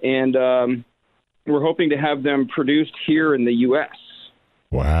 And we're hoping to have them produced here in the U.S.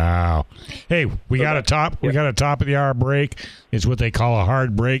 Wow. Hey, we got a top of the hour break. It's what they call a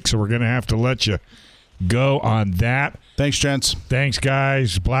hard break, so we're going to have to let you go on that. Thanks, gents. Thanks,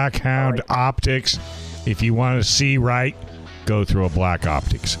 guys. Blackhound Optics. If you want to see right, go through a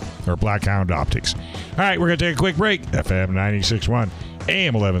Blackhound Optics. All right, we're going to take a quick break. FM 96.1,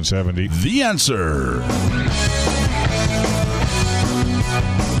 AM 1170. The Answer.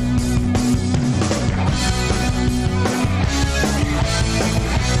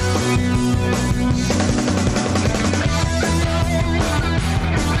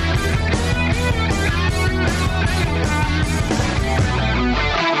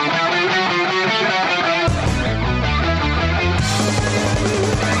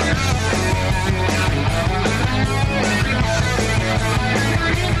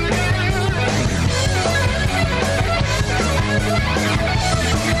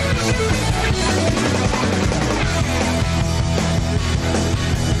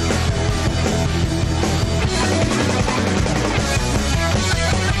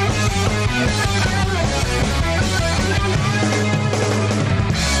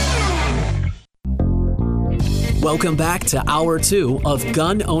 Welcome back to Hour 2 of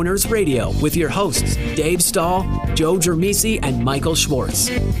Gun Owners Radio with your hosts, Dave Stahl, Joe Germisi, and Michael Schwartz.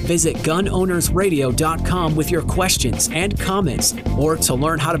 Visit gunownersradio.com with your questions and comments, or to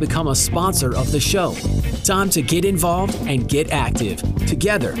learn how to become a sponsor of the show. Time to get involved and get active.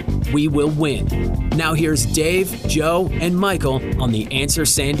 Together, we will win. Now here's Dave, Joe, and Michael on The Answer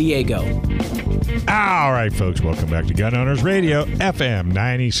San Diego. All right, folks, welcome back to Gun Owners Radio, FM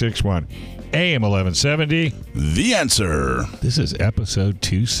 96.1. AM 1170. The Answer. This is episode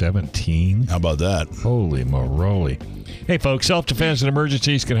 217. How about that? Holy moly. Hey, folks, self-defense and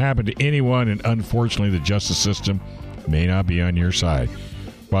emergencies can happen to anyone, and unfortunately, the justice system may not be on your side.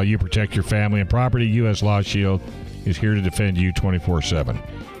 While you protect your family and property, U.S. Law Shield is here to defend you 24/7,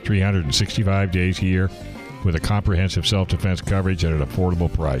 365 days a year, with a comprehensive self-defense coverage at an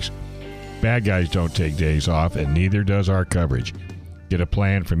affordable price. Bad guys don't take days off, and neither does our coverage. Get a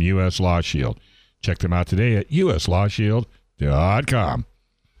plan from U.S. Law Shield. Check them out today at uslawshield.com.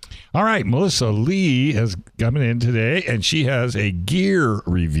 All right, Melissa Lee is coming in today, and she has a gear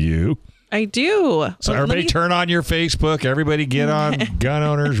review. I do. So everybody turn on your Facebook. Everybody get on Gun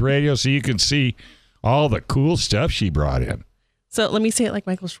Owners Radio so you can see all the cool stuff she brought in. So let me say it like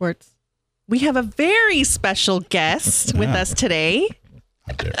Michael Schwartz. We have a very special guest with us today.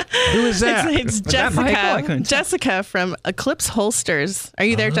 Who is that? It's Jessica. Jessica from Eclipse Holsters. Are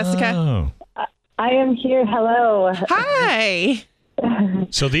you there, Jessica? I am here. Hello. Hi.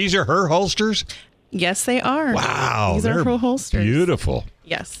 So these are her holsters? Yes, they are. Wow. These are her holsters. Beautiful.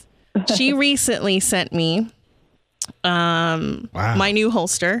 Yes. She recently sent me my new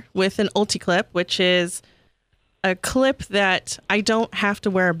holster with an UltiClip, which is a clip that I don't have to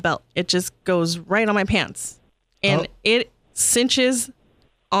wear a belt. It just goes right on my pants. And it cinches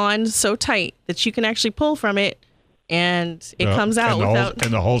on so tight that you can actually pull from it, and it comes out without.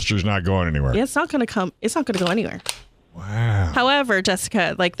 And the holster's not going anywhere. Yeah, it's not going to come. It's not going to go anywhere. Wow. However,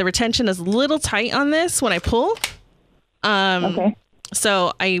 Jessica, like the retention is a little tight on this when I pull. Okay.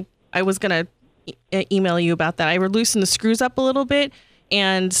 So I was gonna email you about that. I loosened the screws up a little bit,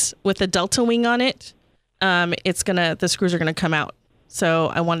 and with the Delta Wing on it, the screws are gonna come out. So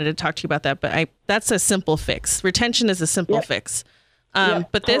I wanted to talk to you about that, but that's a simple fix. Retention is a simple fix.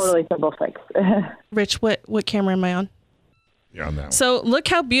 But this totally simple fix. Rich, what camera am I on? Yeah, on that one. So look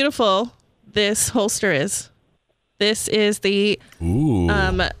how beautiful this holster is. This is the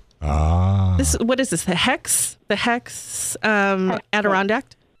what is this? The Hex Adirondack.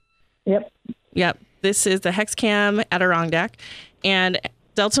 Yep. This is the Hex Cam Adirondack and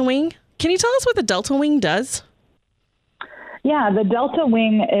Delta Wing. Can you tell us what the Delta Wing does? Yeah, the Delta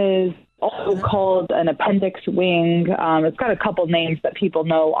Wing is also called an appendix wing. It's got a couple names that people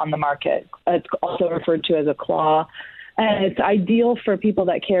know on the market. It's also referred to as a claw. And it's ideal for people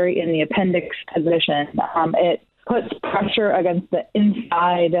that carry in the appendix position. It puts pressure against the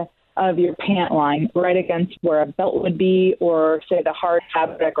inside of your pant line, right against where a belt would be, or say the hard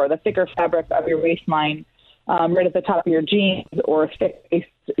fabric or the thicker fabric of your waistline, right at the top of your jeans or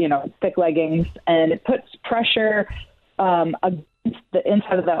thick leggings. And it puts pressure against the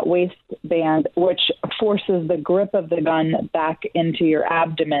inside of that waistband, which forces the grip of the gun back into your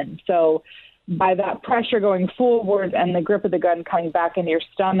abdomen. So by that pressure going forward and the grip of the gun coming back into your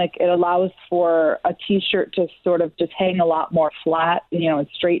stomach, it allows for a T-shirt to sort of just hang a lot more flat, and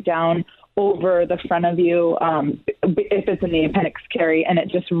straight down over the front of you if it's in the appendix carry, and it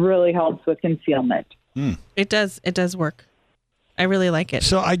just really helps with concealment. It does work. I really like it.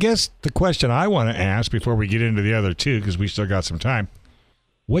 So I guess the question I want to ask before we get into the other two, because we still got some time,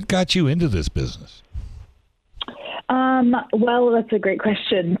 what got you into this business? Well, that's a great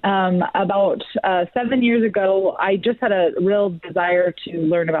question. About 7 years ago, I just had a real desire to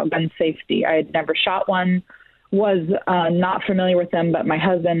learn about gun safety. I had never shot one, was not familiar with them, but my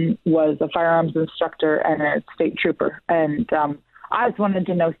husband was a firearms instructor and a state trooper. And I just wanted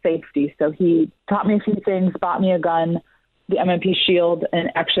to know safety. So he taught me a few things, bought me a gun, the M&P Shield,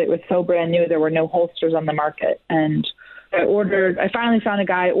 and actually it was so brand new, there were no holsters on the market. And I finally found a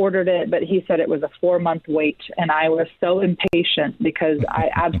guy, ordered it, but he said it was a 4-month wait. And I was so impatient because I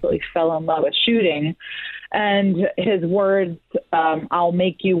absolutely fell in love with shooting. And his words, I'll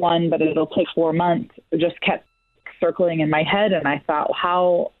make you one, but it'll take 4 months, just kept circling in my head. And I thought,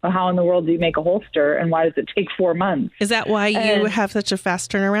 how in the world do you make a holster? And why does it take 4 months? Is that why you have such a fast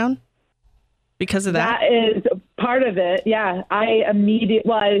turnaround? Because of that? That is part of it. Yeah. I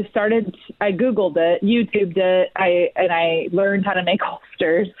Googled it, YouTubed it, and I learned how to make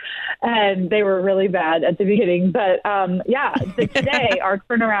holsters, and they were really bad at the beginning. But today our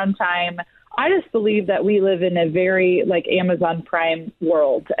turnaround time, I just believe that we live in a very Amazon Prime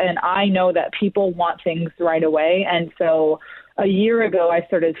world, and I know that people want things right away. And so a year ago, I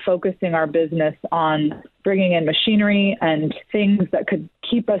started focusing our business on bringing in machinery and things that could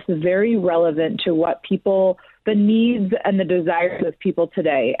keep us very relevant to what the needs and the desires of people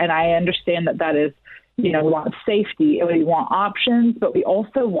today. And I understand that is, we want safety and we want options, but we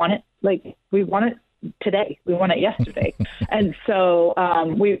also want it, we want it today. We want it yesterday. And so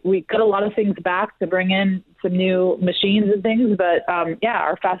we cut a lot of things back to bring in some new machines and things. But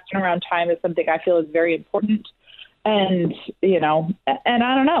our fast turnaround time is something I feel is very important. And, and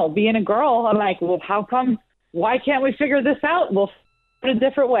I don't know, being a girl, I'm like, well, why can't we figure this out? We'll figure it a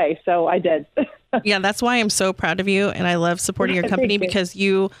different way. So I did. Yeah, that's why I'm so proud of you. And I love supporting your company because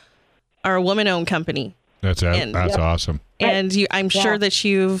you are a woman-owned company. That's awesome. And I'm sure that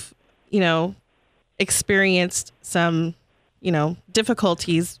you've, experienced some,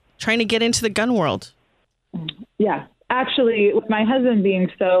 difficulties trying to get into the gun world. Yeah. Actually, with my husband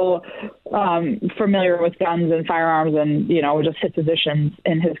being so familiar with guns and firearms and, just his positions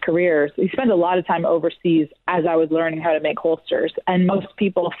in his career, he spent a lot of time overseas as I was learning how to make holsters. And most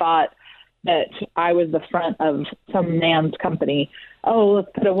people thought that I was the front of some man's company. Oh, let's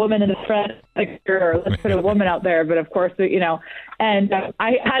put a woman in the front, or let's put a woman out there. But of course, and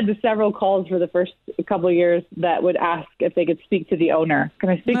I had several calls for the first couple of years that would ask if they could speak to the owner. Can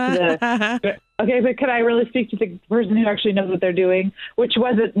I speak to okay, but could I really speak to the person who actually knows what they're doing? Which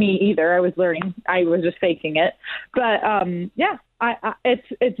wasn't me either. I was learning. I was just faking it. But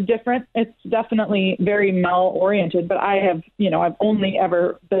it's different. It's definitely very male oriented, but I have, I've only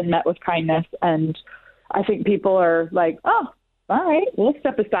ever been met with kindness. And I think people are like, oh, all right, we'll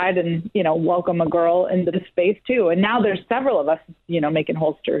step aside and, welcome a girl into the space too. And now there's several of us, making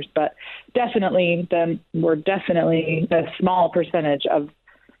holsters, but we're definitely a small percentage of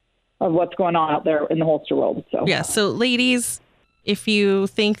what's going on out there in the holster world. So yeah. So ladies, if you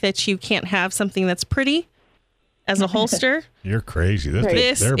think that you can't have something that's pretty as a holster, you're crazy.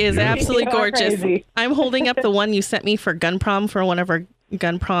 This is absolutely gorgeous. I'm holding up the one you sent me for gun prom for one of our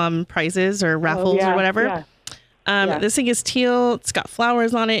gun prom prizes or raffles or whatever. Yeah. This thing is teal. It's got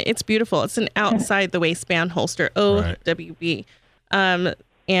flowers on it. It's beautiful. It's an outside the waistband holster, OWB.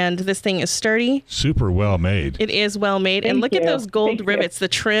 And this thing is sturdy. Super well made. It is well made. And look Thank at you. those gold Thank rivets, the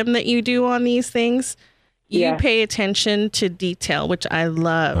trim that you do on these things. You Yeah. pay attention to detail, which I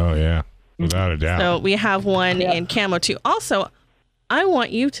love. Oh, yeah. Without a doubt. So we have one in camo too. Also, I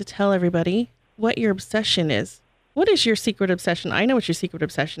want you to tell everybody what your obsession is. What is your secret obsession? I know what your secret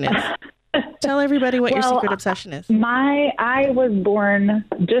obsession is. Tell everybody what your secret obsession is. I was born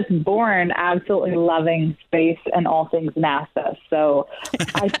absolutely loving space and all things NASA. So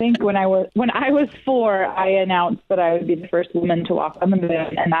I think when I was 4, I announced that I would be the first woman to walk on the moon,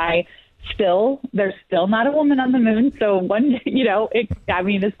 and there's still not a woman on the moon. So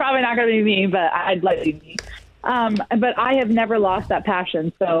it's probably not going to be me, but I'd like to be me. But I have never lost that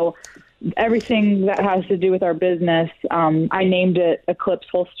passion. So everything that has to do with our business, I named it Eclipse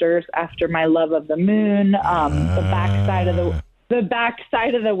Holsters after my love of the moon. The backside of the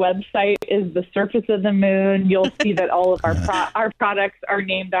website is the surface of the moon. You'll see that all of our products are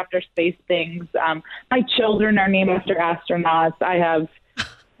named after space things. My children are named after astronauts. I have.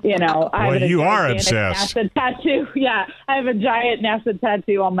 You are obsessed. NASA tattoo. Yeah, I have a giant NASA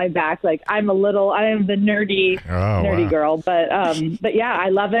tattoo on my back. Like I am the nerdy girl. But yeah, I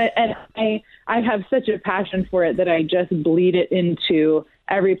love it, and I have such a passion for it that I just bleed it into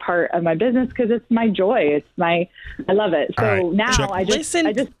every part of my business because it's my joy. I love it. So right. now I just.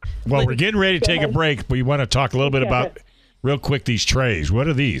 Well, we're getting ready to take a break. We want to talk a little bit about real quick these trays. What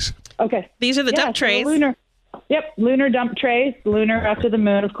are these? Okay, these are the dump trays. Lunar dump trays, lunar after the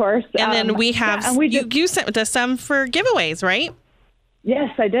moon, of course. And then we have, you sent us some for giveaways, right?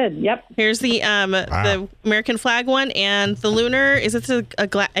 Yes, I did. Yep. Here's the American flag one and the lunar. Is it a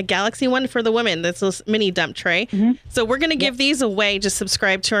galaxy one for the women? That's a mini dump tray. Mm-hmm. So we're going to give these away. Just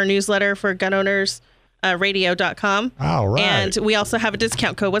subscribe to our newsletter for gunownersradio.com. All right. And we also have a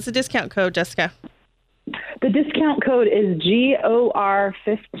discount code. What's the discount code, Jessica? The discount code is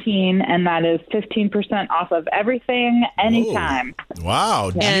GOR15, and that is 15% off of everything, anytime. Ooh.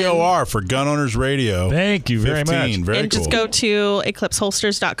 Wow, GOR for Gun Owners Radio. Thank you very much. Very and cool. just go to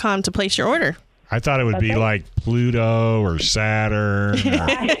eclipseholsters.com to place your order. I thought it would be like Pluto or Saturn.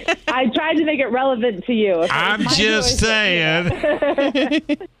 I tried to make it relevant to you. I'm just saying.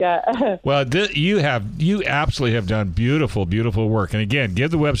 Yeah. Well, you absolutely have done beautiful, beautiful work. And again,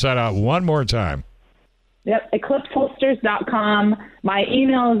 give the website out one more time. Yep, eclipseholsters.com. My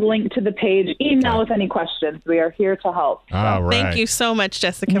email is linked to the page. Email with any questions. We are here to help. All right. Thank you so much,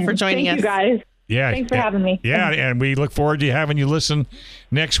 Jessica, for joining us. Thank you, guys. Yeah. Thanks for having me. Yeah, and we look forward to having you listen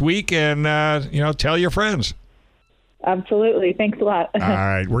next week and, tell your friends. Absolutely. Thanks a lot. All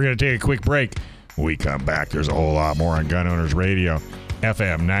right. We're going to take a quick break. When we come back, there's a whole lot more on Gun Owners Radio,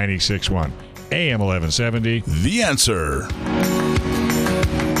 FM 96.1, AM 1170. The Answer.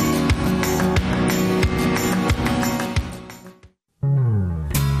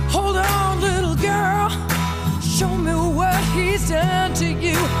 Done to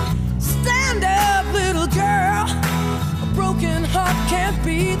you. Stand up, little girl. A broken heart can't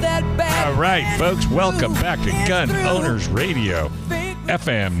be that bad. All right, folks, welcome back to Gun Owners Radio,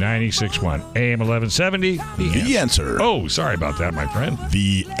 FM 96.1, AM 1170. The Answer. Oh, sorry about that, my friend.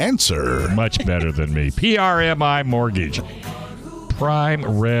 The Answer. Much better than me. PRMI Mortgage.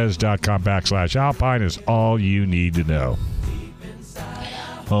 PrimeRes.com/Alpine is all you need to know.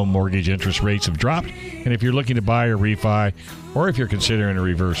 Home mortgage interest rates have dropped, and if you're looking to buy or refi, or if you're considering a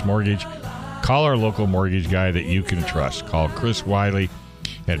reverse mortgage, call our local mortgage guy that you can trust. Call Chris Wiley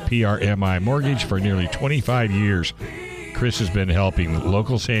at PRMI Mortgage. For nearly 25 years, Chris has been helping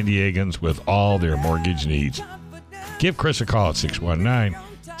local San Diegans with all their mortgage needs. Give Chris a call at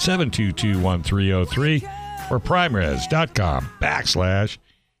 619-722-1303 or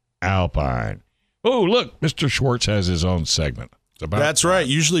primeres.com/Alpine. Oh, look, Mr. Schwartz has his own segment. That's right.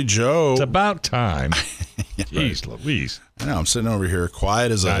 Usually Joe. It's about time. Yeah, Jeez right. Louise. I know. I'm sitting over here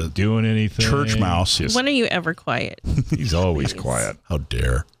quiet as Not doing anything. church mouse. Just, When are you ever quiet? he's always quiet. How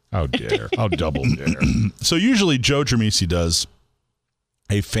dare. How dare. How double dare. So usually Joe Tremisi does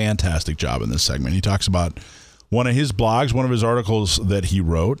a fantastic job in this segment. He talks about one of his blogs, one of his articles that he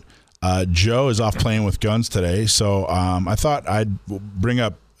wrote. Joe is off playing with guns today, so I thought I'd bring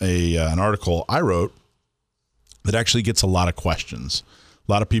up an article I wrote that actually gets a lot of questions.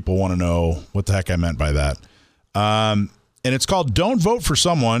 A lot of people want to know what the heck I meant by that. And it's called Don't Vote for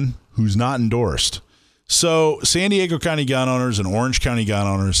Someone Who's Not Endorsed. So San Diego County gun owners and Orange County gun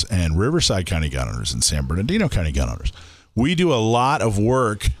owners and Riverside County gun owners and San Bernardino County gun owners, we do a lot of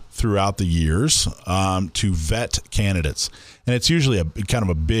work throughout the years to vet candidates. and it's usually a kind of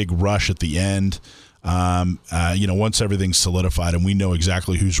a big rush at the end. Once everything's solidified and we know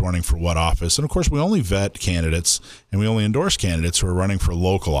exactly who's running for what office. And of course, we only vet candidates and we only endorse candidates who are running for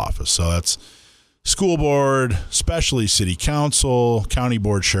local office. So that's school board, especially city council, county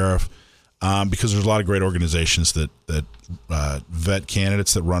board, sheriff, because there's a lot of great organizations that vet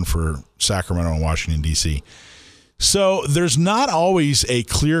candidates that run for Sacramento and Washington, D.C. So there's not always a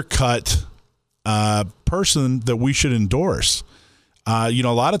clear-cut person that we should endorse. A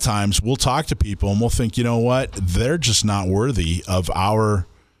lot of times we'll talk to people and we'll think, you know what, they're just not worthy of our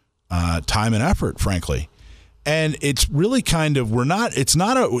time and effort, frankly. And it's really kind of, there's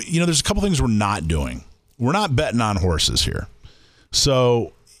a couple things we're not doing. We're not betting on horses here.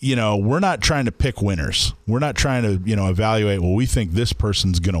 So, we're not trying to pick winners. We're not trying to, evaluate, well, we think this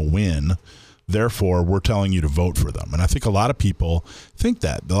person's going to win. Therefore, we're telling you to vote for them. And I think a lot of people think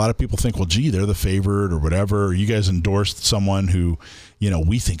that. A lot of people think, well, gee, they're the favorite or whatever. Or you guys endorsed someone who,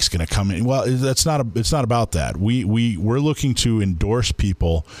 we think is going to come in. Well, it's not about that. We're looking to endorse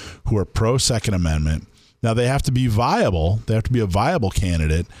people who are pro Second Amendment. Now, they have to be viable. They have to be a viable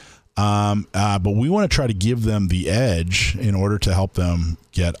candidate. But we want to try to give them the edge in order to help them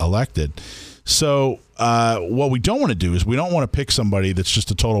get elected. So what we don't want to do is we don't want to pick somebody that's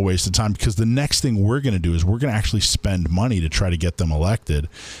just a total waste of time, because the next thing we're going to do is we're going to actually spend money to try to get them elected.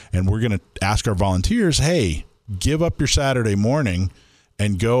 And we're going to ask our volunteers, hey, give up your Saturday morning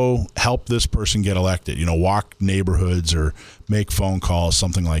and go help this person get elected, walk neighborhoods or make phone calls,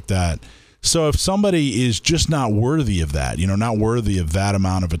 something like that. So if somebody is just not worthy of that, not worthy of that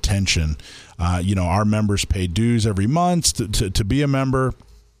amount of attention, our members pay dues every month to be a member.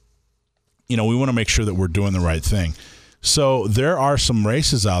 We want to make sure that we're doing the right thing. So there are some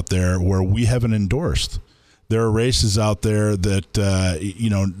races out there where we haven't endorsed. There are races out there that,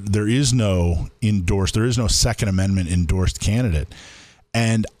 there is no Second Amendment endorsed candidate.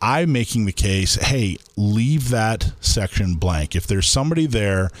 And I'm making the case, hey, leave that section blank. If there's somebody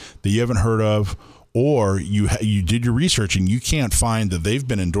there that you haven't heard of, or you did your research and you can't find that they've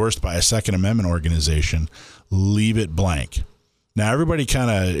been endorsed by a Second Amendment organization, leave it blank. Now,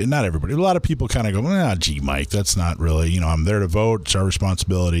 not everybody, a lot of people kind of go, gee, Mike, that's not really, I'm there to vote. It's our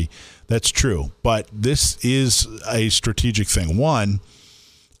responsibility. That's true. But this is a strategic thing. One,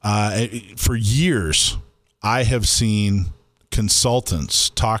 for years, I have seen consultants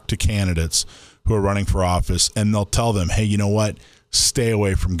talk to candidates who are running for office, and they'll tell them, hey, you know what? Stay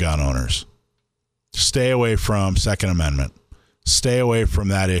away from gun owners. Stay away from Second Amendment. Stay away from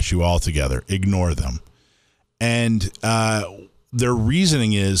that issue altogether. Ignore them. And their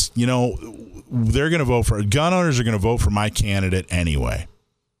reasoning is, they're going to vote for, gun owners are going to vote for my candidate anyway.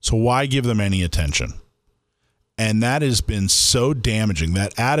 So why give them any attention? And that has been so damaging.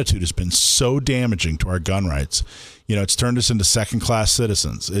 That attitude has been so damaging to our gun rights. It's turned us into second-class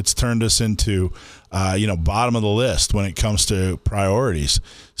citizens. It's turned us into, bottom of the list when it comes to priorities.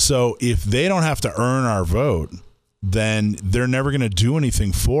 So if they don't have to earn our vote, then they're never going to do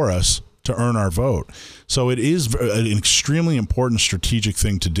anything for us to earn our vote. So it is an extremely important strategic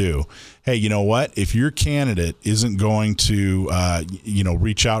thing to do. Hey, you know what? If your candidate isn't going to,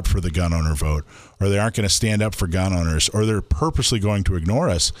 reach out for the gun owner vote, or they aren't going to stand up for gun owners, or they're purposely going to ignore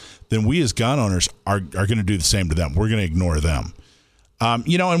us, then we as gun owners are going to do the same to them. We're going to ignore them.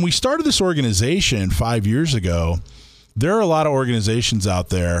 And we started this organization 5 years ago. There are a lot of organizations out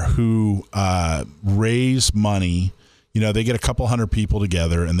there who raise money. They get a couple hundred people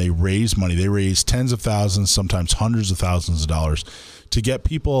together and they raise money. They raise tens of thousands, sometimes hundreds of thousands of dollars to get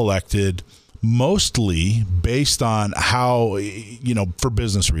people elected, mostly based on how, for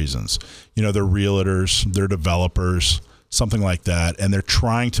business reasons. They're realtors, they're developers, something like that, and they're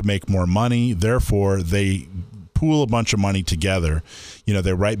trying to make more money. Therefore, they pool a bunch of money together.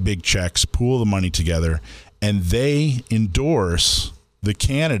 They write big checks, pool the money together, and they endorse the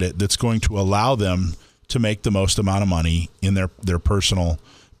candidate that's going to allow them to make the most amount of money in their personal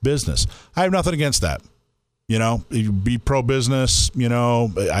business. I have nothing against that. Be pro-business,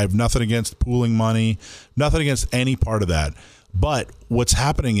 I have nothing against pooling money, nothing against any part of that. But what's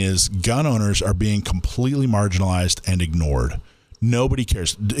happening is gun owners are being completely marginalized and ignored. Nobody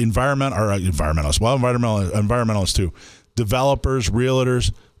cares. Environmentalists too. Developers,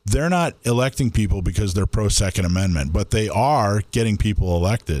 realtors, they're not electing people because they're pro-Second Amendment, but they are getting people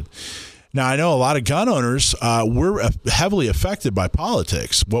elected. Now, I know a lot of gun owners, we're heavily affected by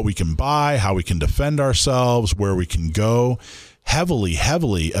politics, what we can buy, how we can defend ourselves, where we can go,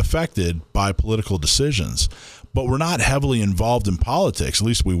 heavily affected by political decisions. But we're not heavily involved in politics. At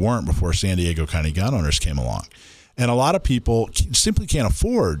least we weren't before San Diego County gun owners came along. And a lot of people simply can't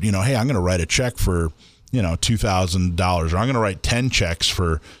afford, hey, I'm going to write a check for, $2,000, or I'm going to write 10 checks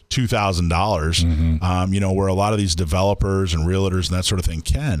for $2,000, where a lot of these developers and realtors and that sort of thing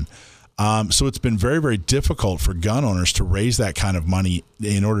can. So it's been very, very difficult for gun owners to raise that kind of money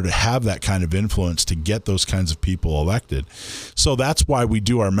in order to have that kind of influence to get those kinds of people elected. So that's why we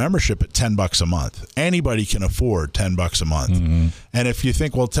do our membership at $10 a month. Anybody can afford $10 a month. And if you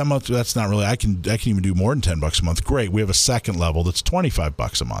think, well, 10 months, that's not really, I can even do more than $10 a month. Great. We have a second level that's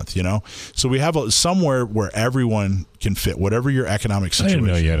 $25 a month, So we have somewhere where everyone can fit, whatever your economic situation. I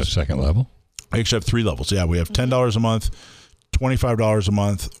didn't know you had a second level. I actually have 3 levels. Yeah, we have $10 a month, $25 a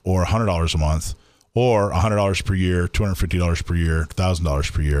month, or $100 a month, or $100 per year, $250 per year,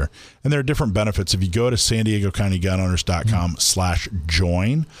 $1,000 per year. And there are different benefits. If you go to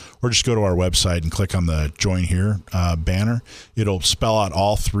SanDiegoCountyGunOwners.com/join, or just go to our website and click on the Join Here banner, it'll spell out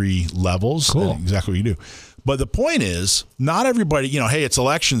all 3 levels. Cool. Exactly what you do. But the point is, not everybody, hey, it's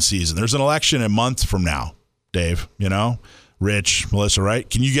election season. There's an election a month from now, Dave, Rich, Melissa, right?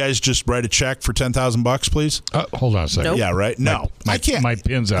 Can you guys just write a check for $10,000, please? Hold on a second. Nope. Yeah, right? No, I can't. My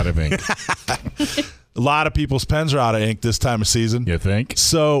pen's out of ink. A lot of people's pens are out of ink this time of season. You think?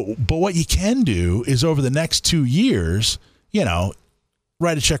 So, but what you can do is over the next 2 years,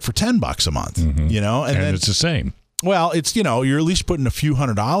 write a check for $10 a month, and then it's the same. Well, it's, you're at least putting a few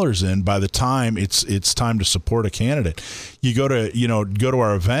 $100s in by the time it's time to support a candidate. You go to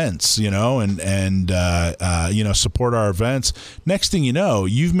our events, and support our events. Next thing you know,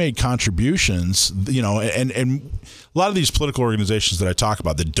 you've made contributions, and a lot of these political organizations that I talk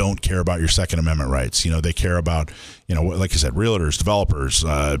about that don't care about your Second Amendment rights, they care about, like I said, realtors, developers,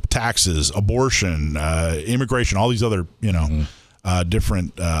 taxes, abortion, immigration, all these other,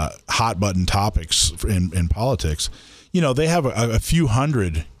 different hot button topics in politics. They have a few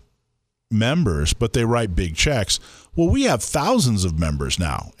hundred members, but they write big checks. Well, we have thousands of members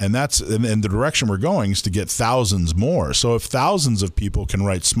now, and the direction we're going is to get thousands more. So if thousands of people can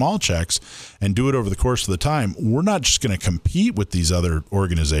write small checks and do it over the course of the time, we're not just going to compete with these other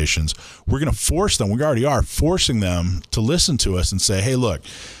organizations. We're going to force them. We already are forcing them to listen to us and say, hey, look,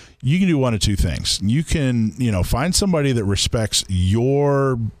 you can do one of two things. You can, find somebody that respects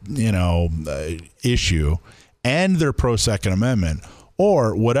your, issue and their pro-Second Amendment,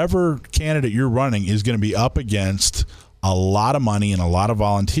 or whatever candidate you're running is going to be up against a lot of money and a lot of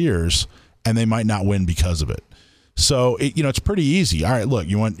volunteers, and they might not win because of it. So, it's pretty easy. All right, look,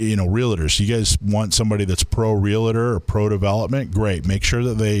 you want, realtors. You guys want somebody that's pro-realtor or pro-development? Great. Make sure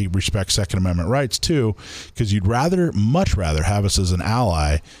that they respect Second Amendment rights, too, because you'd much rather have us as an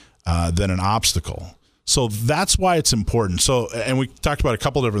ally than an obstacle. So that's why it's important. So, and we talked about a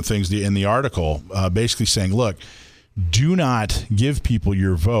couple different things in the article, basically saying, look, do not give people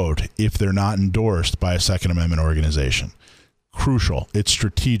your vote if they're not endorsed by a Second Amendment organization. Crucial. It's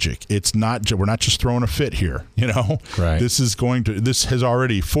strategic. It's not, we're not just throwing a fit here, Right. This has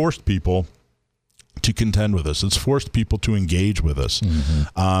already forced people to contend with us. It's forced people to engage with us.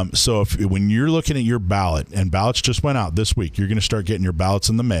 So when you're looking at your ballot, and ballots just went out this week, you're going to start getting your ballots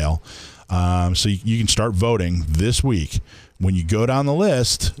in the mail. So you can start voting this week. When you go down the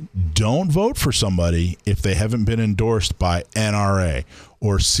list, don't vote for somebody if they haven't been endorsed by NRA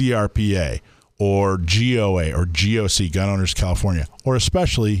or CRPA or GOA or GOC, Gun Owners California, or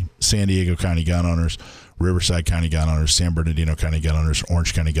especially San Diego County Gun Owners, Riverside County Gun Owners, San Bernardino County Gun Owners,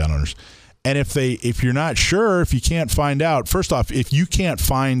 Orange County Gun Owners. And if you're not sure, if you can't find out, first off, if you can't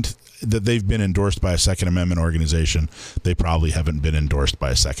find that they've been endorsed by a Second Amendment organization, they probably haven't been endorsed by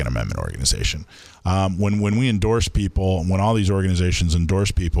a Second Amendment organization. When we endorse people, when all these organizations endorse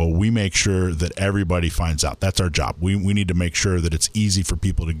people, we make sure that everybody finds out. That's our job. We need to make sure that it's easy for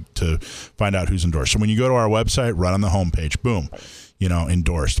people to find out who's endorsed. So when you go to our website, right on the homepage, boom,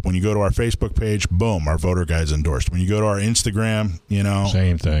 endorsed. When you go to our Facebook page, boom, our voter guide's endorsed. When you go to our Instagram,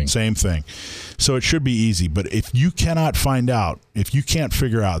 same thing. So it should be easy. But if you cannot find out, if you can't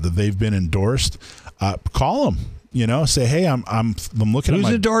figure out that they've been endorsed, call them. Say, hey, I'm looking at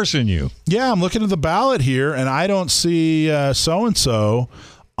who's endorsing you. Yeah, I'm looking at the ballot here, and I don't see so and so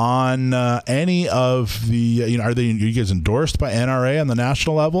on any of the, are you guys endorsed by NRA on the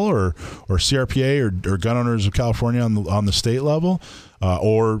national level, or CRPA or Gun Owners of California on the state level,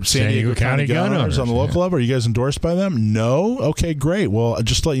 or San Diego County Gun Owners on the local level? Are you guys endorsed by them? No? Okay, great. Well,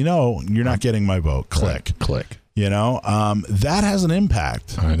 just to let you know, you're not getting my vote. Click. Click. That has an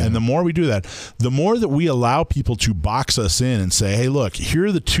impact. And the more we do that, the more that we allow people to box us in and say, hey, look, here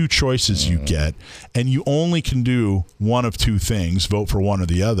are the two choices you get, and you only can do one of two things, vote for one or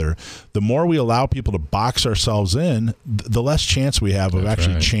the other. The more we allow people to box ourselves in, the less chance we have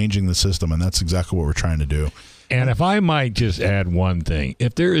of changing the system. And that's exactly what we're trying to do. And if I might just add one thing,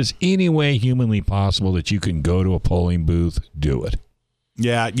 if there is any way humanly possible that you can go to a polling booth, do it.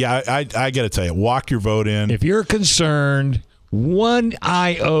 Yeah. I got to tell you, walk your vote in. If you're concerned, one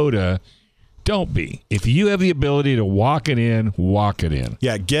iota, don't be. If you have the ability to walk it in, walk it in.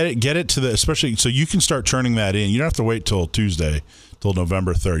 Yeah, get it to the, especially so you can start turning that in. You don't have to wait till Tuesday, till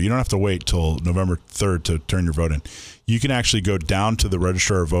November 3rd. You don't have to wait till November 3rd to turn your vote in. You can actually go down to the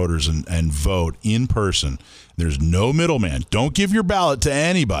Registrar of Voters and vote in person. There's no middleman. Don't give your ballot to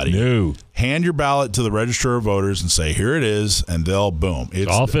anybody. No. Hand your ballot to the Registrar of Voters and say, here it is, and they'll, boom.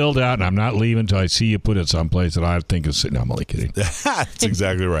 It's all filled out, and I'm not leaving until I see you put it someplace that I think is sitting. No, I'm only kidding. That's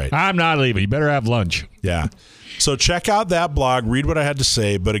exactly right. I'm not leaving. You better have lunch. Yeah. So check out that blog, read what I had to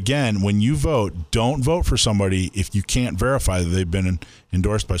say. But again, when you vote, don't vote for somebody if you can't verify that they've been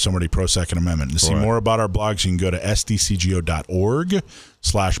endorsed by somebody pro-Second Amendment. To see more about our blogs, you can go to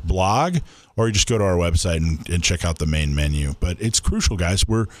sdcgo.org/blog, or you just go to our website and check out the main menu. But it's crucial, guys.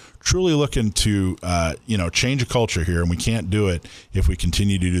 We're truly looking to change a culture here, and we can't do it if we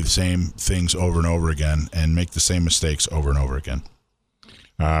continue to do the same things over and over again and make the same mistakes over and over again.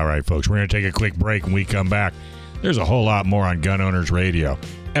 All right, folks, we're going to take a quick break. When we come back, there's a whole lot more on Gun Owners Radio,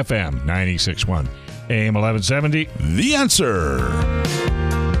 FM 96.1, AM 1170. The Answer.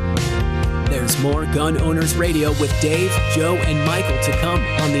 There's more Gun Owners Radio with Dave, Joe, and Michael to come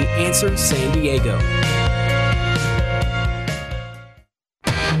on The Answer San Diego.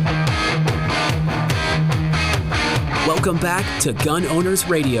 Welcome back to Gun Owners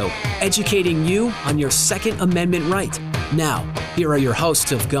Radio, educating you on your Second Amendment right. Now, here are your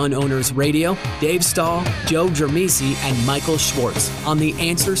hosts of Gun Owners Radio, Dave Stahl, Joe Germisi, and Michael Schwartz on The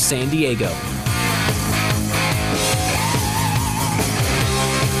Answer San Diego.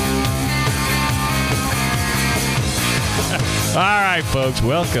 All right, folks,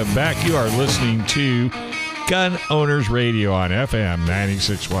 welcome back. You are listening to Gun Owners Radio on FM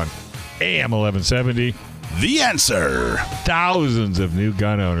 96.1, AM 1170. The Answer. Thousands of new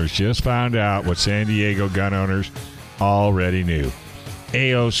gun owners just found out what San Diego gun owners already knew.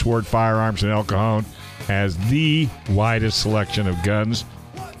 A.O. Sword Firearms in El Cajon has the widest selection of guns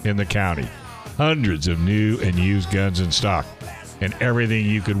in the county. Hundreds of new and used guns in stock, and everything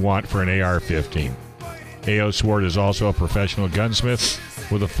you could want for an AR-15. A.O. Sword is also a professional gunsmith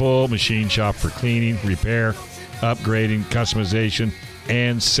with a full machine shop for cleaning, repair, upgrading, customization,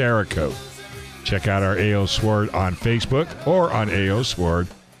 and Cerakote. Check out our A.O. Sword on Facebook or on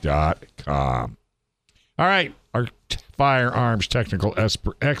aosword.com. All right, our firearms technical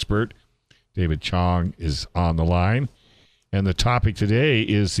expert, David Chong, is on the line. And the topic today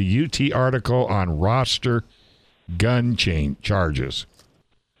is the UT article on roster gun chain charges.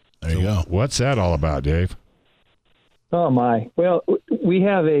 There you go. What's that all about, Dave? Oh, my. Well, we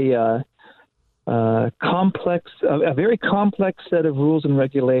have a very complex set of rules and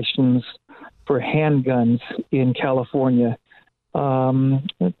regulations for handguns in California,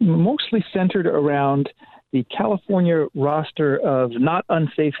 mostly centered around the California roster of not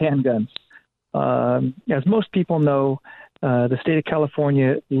unsafe handguns. As most people know, the state of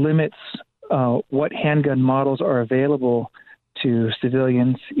California limits what handgun models are available to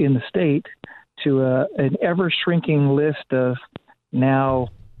civilians in the state to an ever-shrinking list of now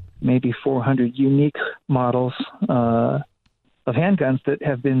maybe 400 unique models of handguns that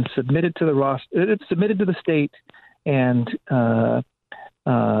have been submitted to the state, and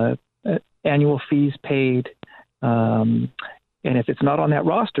annual fees paid. And if it's not on that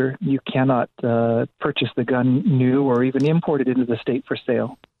roster, you cannot purchase the gun new or even import it into the state for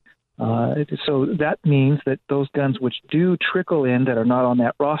sale. So that means that those guns which do trickle in that are not on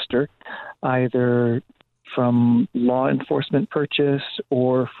that roster, either from law enforcement purchase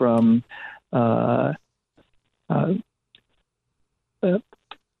or from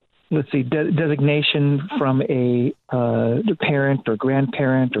designation from a parent or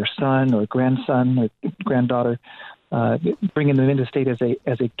grandparent or son or grandson or granddaughter, bringing them into the state as a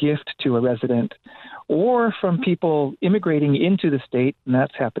gift to a resident, or from people immigrating into the state, and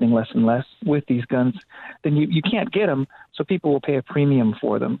that's happening less and less with these guns, then you can't get them, so people will pay a premium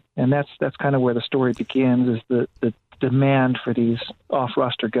for them. And that's kind of where the story begins, is the demand for these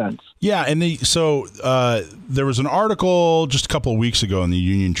off-roster guns. Yeah, and there was an article just a couple of weeks ago in the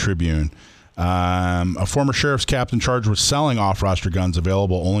Union Tribune. A former sheriff's captain charged with selling off-roster guns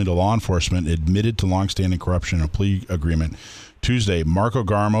available only to law enforcement admitted to longstanding corruption in a plea agreement Tuesday. Marco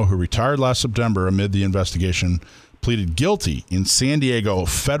Garmo, who retired last September amid the investigation, pleaded guilty in San Diego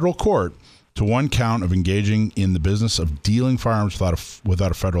federal court to one count of engaging in the business of dealing firearms without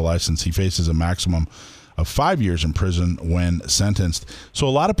a federal license. He faces a maximum of 5 years in prison when sentenced. So a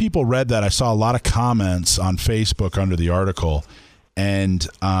lot of people read that. I saw a lot of comments on Facebook under the article, and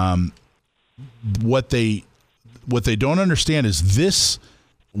what they don't understand is this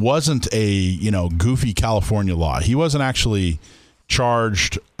wasn't a goofy California law. He wasn't actually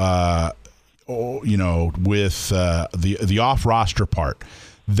charged with the off roster part.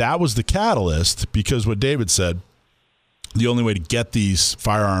 That was the catalyst, because what David said, the only way to get these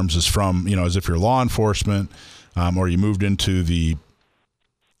firearms is from, as if you're law enforcement or you moved into the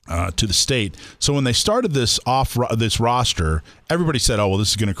to the state. So when they started this roster, everybody said, oh, well, this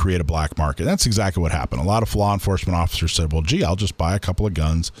is going to create a black market. That's exactly what happened. A lot of law enforcement officers said, well, gee, I'll just buy a couple of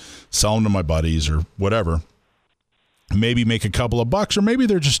guns, sell them to my buddies or whatever, maybe make a couple of bucks, or maybe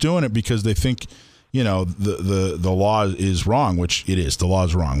they're just doing it because they think, the law is wrong, which it is. The law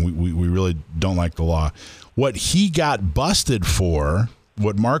is wrong. We really don't like the law. What he got busted for,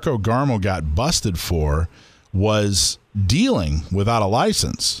 what Marco Garmo got busted for, was dealing without a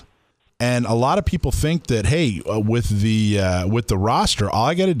license. And a lot of people think that, hey, with the roster, all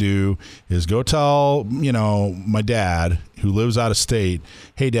I got to do is go tell, my dad who lives out of state,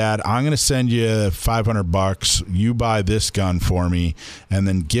 hey, Dad, I'm going to send you $500. You buy this gun for me, and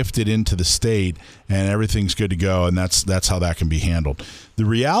then gift it into the state, and everything's good to go. And that's how that can be handled. The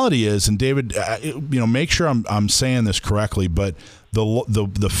reality is, and David, make sure I'm saying this correctly, but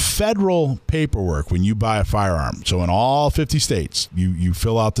the federal paperwork when you buy a firearm, so in all 50 states, you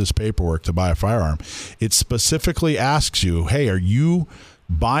fill out this paperwork to buy a firearm. It specifically asks you, hey, are you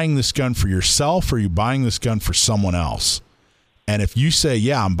buying this gun for yourself, or are you buying this gun for someone else? And if you say,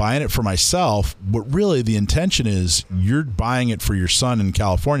 yeah, I'm buying it for myself, but really the intention is you're buying it for your son in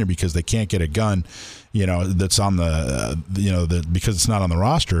California because they can't get a gun, that's on because it's not on the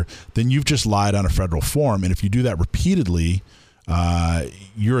roster, then you've just lied on a federal form. And if you do that repeatedly,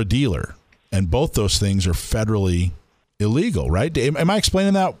 you're a dealer. And both those things are federally illegal, right? Am I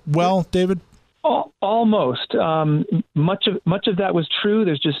explaining that well, David? Almost. Much of that was true.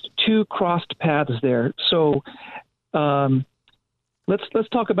 There's just two crossed paths there. So let's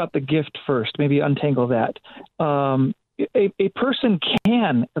talk about the gift first. Maybe untangle that. A person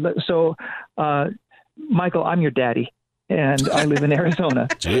can. So, Michael, I'm your daddy, and I live in Arizona.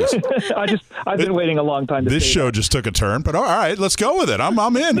 I've been waiting a long time to this say show that. Just took a turn, but all right, let's go with it.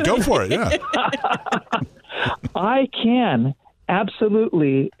 I'm in. Go for it. Yeah. I can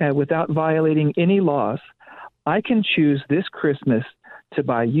absolutely, without violating any laws, I can choose this Christmas to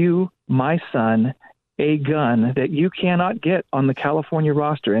buy you, my son, a gun that you cannot get on the California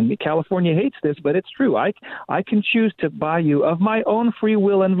roster. And California hates this, but it's true. I can choose to buy you, of my own free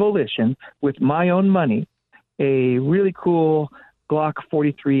will and volition, with my own money, a really cool Glock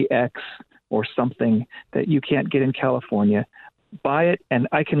 43X or something that you can't get in California. Buy it, and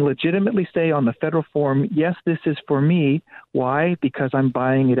I can legitimately say on the federal form, yes, this is for me. Why? Because I'm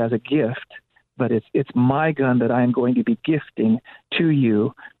buying it as a gift, but it's my gun that I am going to be gifting to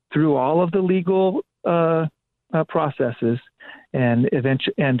you through all of the legal processes, and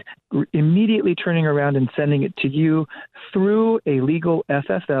immediately turning around and sending it to you through a legal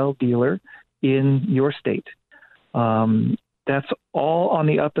FFL dealer in your state. That's all on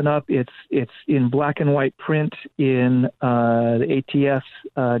the up and up. It's in black and white print in the ATS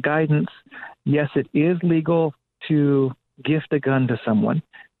guidance. Yes, it is legal to gift a gun to someone.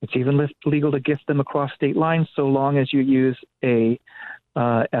 It's even legal to gift them across state lines, so long as you use a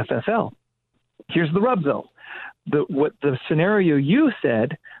FFL. Here's the rub, though. What the scenario you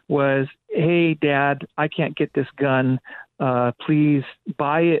said was, hey, Dad, I can't get this gun. Please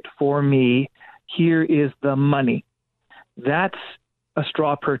buy it for me. Here is the money. That's a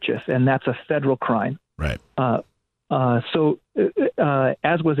straw purchase, and that's a federal crime. Right. So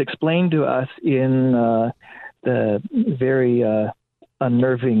as was explained to us in the very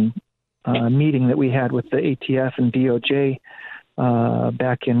unnerving meeting that we had with the ATF and DOJ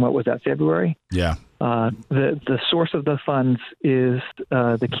back in, what was that, February? Yeah. The source of the funds is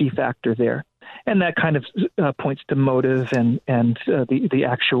the key factor there. And that kind of points to motive and the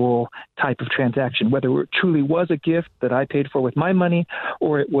actual type of transaction, whether it truly was a gift that I paid for with my money,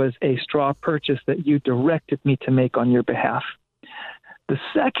 or it was a straw purchase that you directed me to make on your behalf. The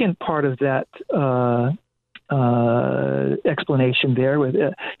second part of that explanation there,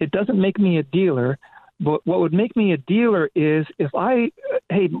 it doesn't make me a dealer. But what would make me a dealer is if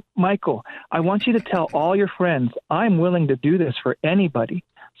hey, Michael, I want you to tell all your friends I'm willing to do this for anybody.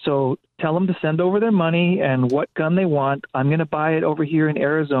 So tell them to send over their money and what gun they want. I'm going to buy it over here in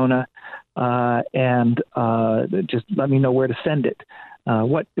Arizona, and just let me know where to send it,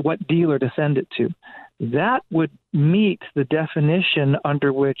 what dealer to send it to. that would meet the definition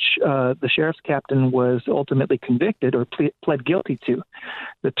under which the sheriff's captain was ultimately convicted or pled guilty to.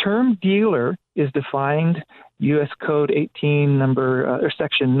 The term dealer is defined U.S. Code 18 or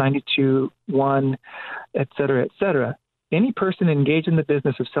Section 92(1), et cetera, et cetera. Any person engaged in the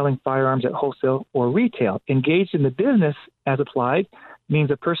business of selling firearms at wholesale or retail. Engaged in the business as applied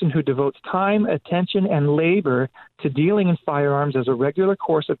means a person who devotes time, attention, and labor to dealing in firearms as a regular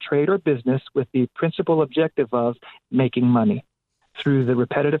course of trade or business with the principal objective of making money through the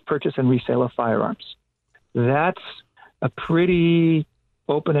repetitive purchase and resale of firearms. That's a pretty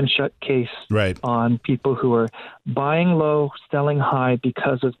open and shut case on people who are buying low, selling high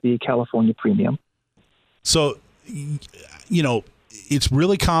because of the California premium. So, it's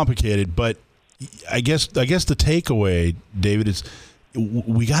really complicated, but I guess the takeaway, David, is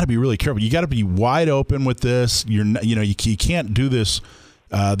we got to be really careful. You got to be wide open with this. You can't do this,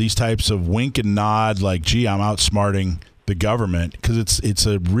 these types of wink and nod like, gee, I'm outsmarting the government, because it's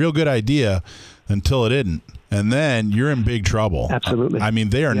a real good idea until it isn't. And then you're in big trouble. Absolutely. I mean,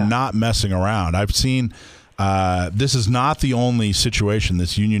 they are not messing around. I've seen this is not the only situation,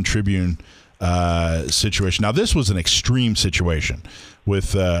 this Union Tribune situation. Now, this was an extreme situation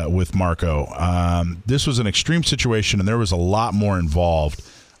with Marco. This was an extreme situation, and there was a lot more involved.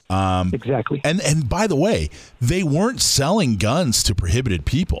 Exactly. And by the way, they weren't selling guns to prohibited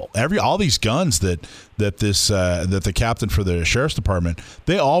people. All these guns that the captain for the sheriff's department,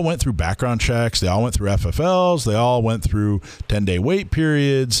 they all went through background checks. They all went through FFLs. They all went through 10-day wait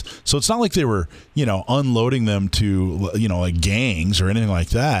periods. So it's not like they were, unloading them to, like gangs or anything like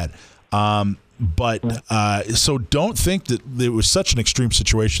that. So don't think that it was such an extreme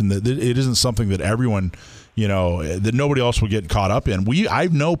situation that it isn't something that everyone, that nobody else will get caught up in. I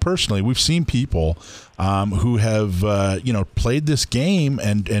know personally, we've seen people who have, played this game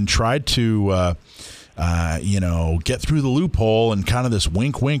and tried to, get through the loophole and kind of this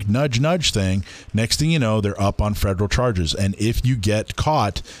wink, wink, nudge, nudge thing. Next thing you know, they're up on federal charges. And if you get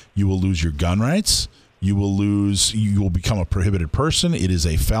caught, you will lose your gun rights. You will become a prohibited person. It is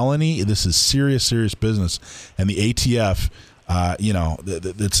a felony. This is serious, serious business. And the ATF,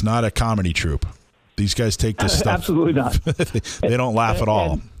 it's not a comedy troupe. These guys take this stuff. Absolutely not. They don't laugh at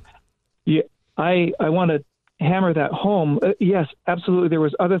all. Yeah, I want to hammer that home. Yes, absolutely. There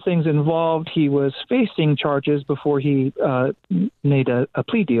was other things involved. He was facing charges before he made a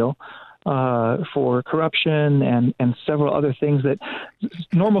plea deal for corruption and several other things that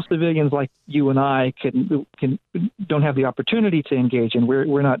normal civilians like you and I don't have the opportunity to engage in.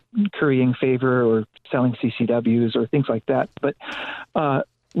 We're not currying favor or selling CCWs or things like that. But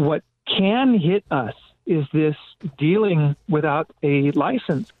what can hit us is this dealing without a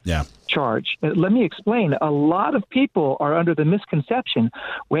license charge. Let me explain. A lot of people are under the misconception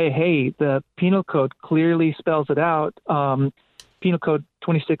where, hey, the penal code clearly spells it out. Penal Code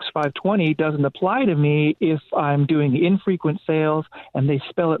 26520 doesn't apply to me if I'm doing infrequent sales, and they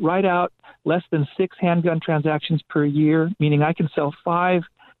spell it right out, less than 6 handgun transactions per year, meaning I can sell 5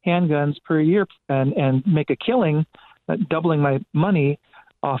 handguns per year and make a killing, doubling my money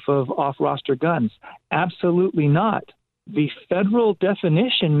off roster guns. Absolutely not. The federal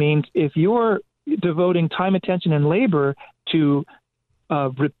definition means if you're devoting time, attention, and labor to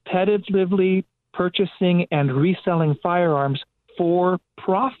repetitively purchasing and reselling firearms for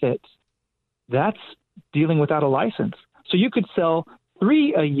profit, that's dealing without a license. So you could sell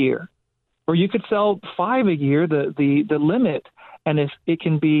 3 a year, or you could sell 5 a year, the limit. And if you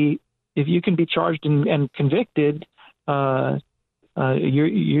can be charged and convicted, you're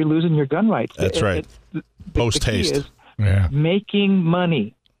losing your gun rights. That's right. Post haste. Making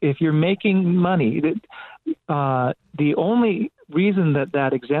money. If you're making money, the only reason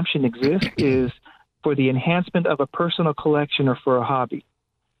that exemption exists is for the enhancement of a personal collection or for a hobby.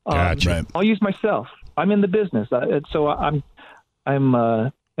 Gotcha. I'll use myself. I'm in the business, so I'm,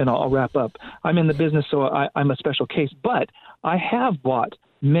 and I'll wrap up. I'm in the business, so I'm a special case. But I have bought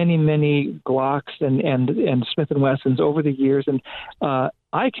many Glocks and Smith & Wessons over the years, and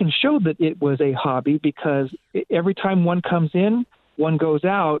I can show that it was a hobby because every time one comes in, one goes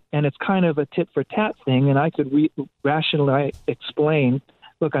out, and it's kind of a tit for tat thing. And I could rationally explain,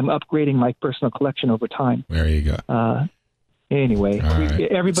 look, I'm upgrading my personal collection over time. There you go. Anyway,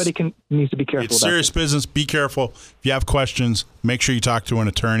 everybody needs to be careful. It's serious business. Be careful. If you have questions, make sure you talk to an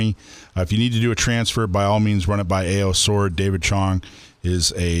attorney. If you need to do a transfer, by all means, run it by A.O. Sword. David Chong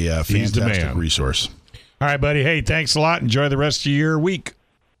is a fantastic resource. All right, buddy. Hey, thanks a lot. Enjoy the rest of your week.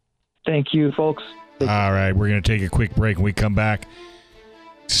 Thank you, folks. All right, we're going to take a quick break. When we come back,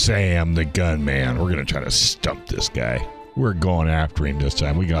 Sam the Gunman. We're going to try to stump this guy. We're going after him this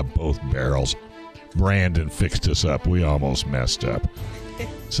time. We got both barrels. Brandon fixed us up. We almost messed up.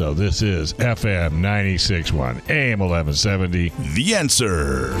 So this is FM 96.1, AM 1170. The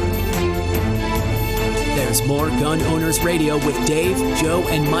Answer. There's more Gun Owners Radio with Dave, Joe,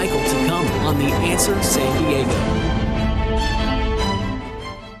 and Michael to come on The Answer San Diego.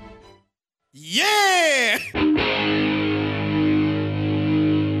 Yeah!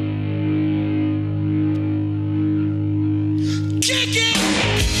 Kick it!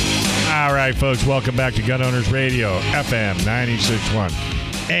 All right, folks, welcome back to Gun Owners Radio, FM 96.1,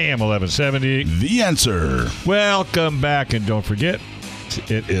 AM 1170. The Answer. Welcome back, and don't forget,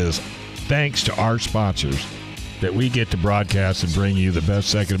 it is thanks to our sponsors that we get to broadcast and bring you the best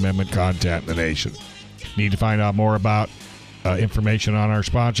Second Amendment content in the nation. Need to find out more about information on our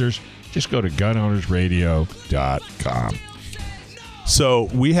sponsors? Just go to gunownersradio.com. So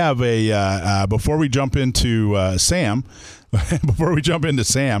we have a before we jump into Sam. Before we jump into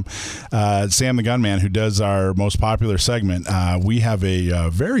Sam the Gunman, who does our most popular segment, we have a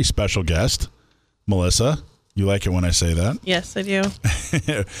very special guest, Melissa. You like it when I say that? Yes, I do.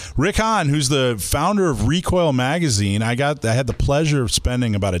 Rick Hahn, who's the founder of Recoil Magazine. I had the pleasure of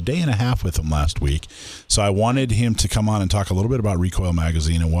spending about a day and a half with him last week. So I wanted him to come on and talk a little bit about Recoil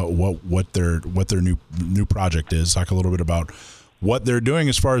Magazine and what their new project is. Talk a little bit about what they're doing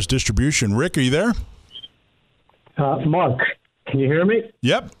as far as distribution. Rick, are you there? Mark, can you hear me?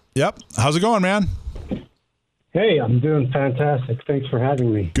 Yep. How's it going, man? Hey, I'm doing fantastic. Thanks for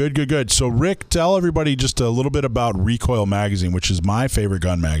having me. Good. So, Rick, tell everybody just a little bit about Recoil Magazine, which is my favorite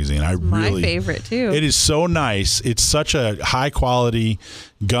gun magazine. My favorite, too. It is so nice. It's such a high-quality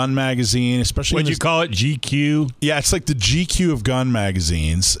gun magazine, especially... Would you call it GQ? Yeah, it's like the GQ of gun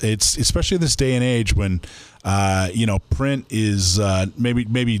magazines. It's especially in this day and age when... print is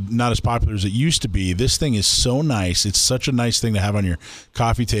maybe not as popular as it used to be. This thing is so nice. It's such a nice thing to have on your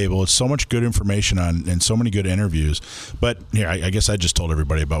coffee table. It's so much good information on and so many good interviews. But here, I guess I just told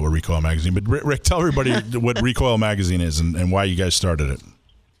everybody about what Recoil Magazine. But Rick, tell everybody what Recoil Magazine is and why you guys started it.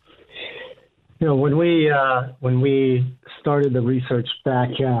 When we started the research back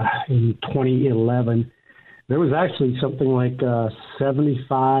in 2011, there was actually something like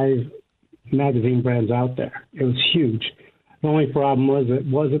 75 magazine brands out there. It was huge. The only problem was it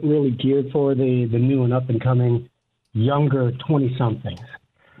wasn't really geared for the new and up-and-coming younger 20-somethings.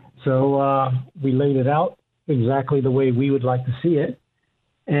 So we laid it out exactly the way we would like to see it.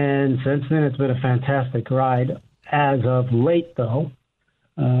 And since then, it's been a fantastic ride. As of late, though,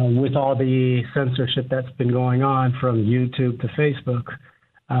 with all the censorship that's been going on from YouTube to Facebook,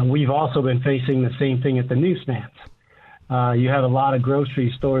 we've also been facing the same thing at the newsstands. You have a lot of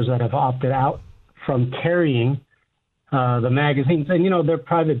grocery stores that have opted out from carrying the magazines. And, they're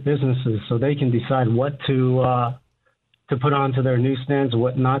private businesses, so they can decide what to put onto their newsstands and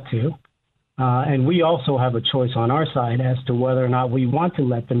what not to. And we also have a choice on our side as to whether or not we want to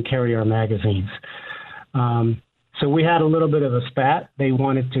let them carry our magazines. So we had a little bit of a spat. They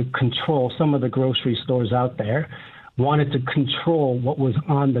wanted to control some of the grocery stores out there, wanted to control what was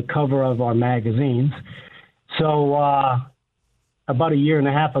on the cover of our magazines. So about a year and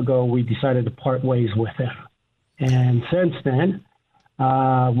a half ago, we decided to part ways with them. And since then,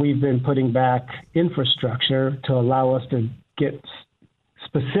 we've been putting back infrastructure to allow us to get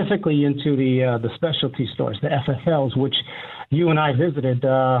specifically into the specialty stores, the FFLs, which you and I visited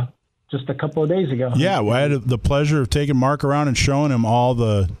just a couple of days ago. Yeah, well, I had the pleasure of taking Mark around and showing him all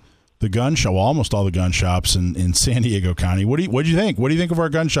the gun shop, well, almost all the gun shops in San Diego County. What do you think? What do you think of our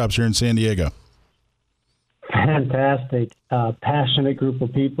gun shops here in San Diego? Fantastic, passionate group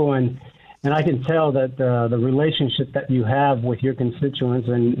of people, and I can tell that the relationship that you have with your constituents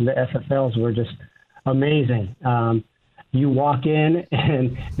and the FFLs were just amazing. You walk in,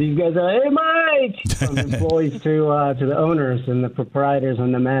 and these guys are, "Hey, Mike!" from employees to the owners and the proprietors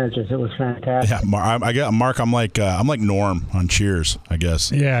and the managers. It was fantastic. Yeah, Mark. I'm like Norm on Cheers, I guess.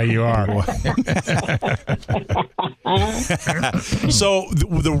 Yeah, you are. So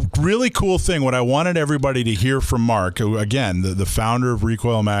the really cool thing, what I wanted everybody to hear from Mark, who, again, the founder of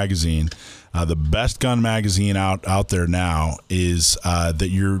Recoil Magazine, the best gun magazine out there now, is that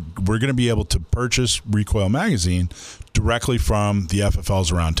we're going to be able to purchase Recoil Magazine directly from the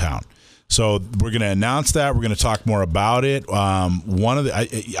FFLs around town. So we're going to announce that. We're going to talk more about it. I don't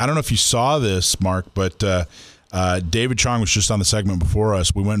know if you saw this, Mark, but David Chong was just on the segment before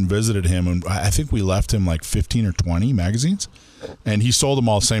us. We went and visited him, and I think we left him like 15 or 20 magazines, and he sold them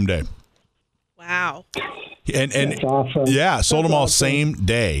all the same day. Wow. And That's awesome. Yeah, sold them all awesome. Same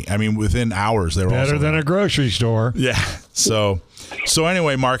day. I mean, within hours they were better all than a grocery store. Yeah. So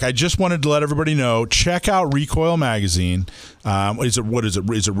anyway, Mark, I just wanted to let everybody know, check out Recoil Magazine. Is it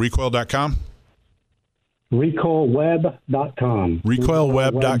recoil.com? recoilweb.com.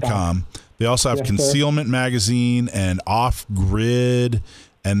 Recoilweb.com. They also have Yes, Concealment Magazine and Off Grid,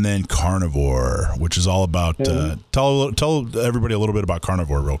 and then Carnivore, which is all about. Tell everybody a little bit about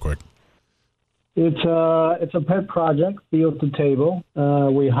Carnivore real quick. It's a pet project, field to table.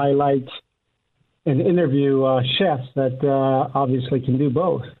 We highlight and interview chefs that obviously can do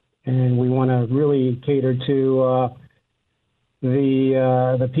both, and we want to really cater to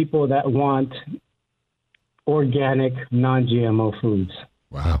the people that want organic, non-GMO foods.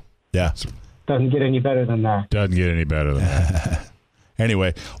 Wow. Yeah. Doesn't get any better than that. Doesn't get any better than that.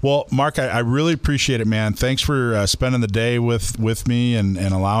 Anyway, well, Mark, I really appreciate it, man. Thanks for spending the day with me and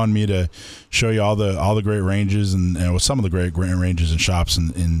allowing me to show you all the great ranges and some of the great ranges and shops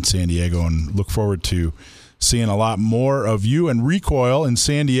in San Diego, and look forward to seeing a lot more of you and Recoil in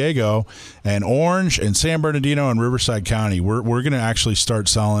San Diego and Orange and San Bernardino and Riverside County. We're going to actually start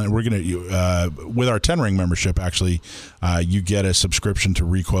selling. We're going to with our 10-ring membership. Actually, you get a subscription to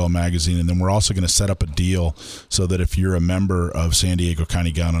Recoil magazine, and then we're also going to set up a deal so that if you're a member of San Diego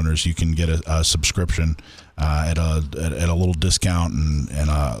County Gun Owners, you can get a subscription at a little discount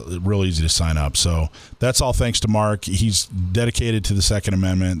and real easy to sign up. So that's all thanks to Mark. He's dedicated to the Second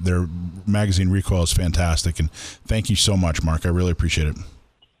Amendment. Their magazine Recoil is fantastic, and thank you so much, Mark. I really appreciate it.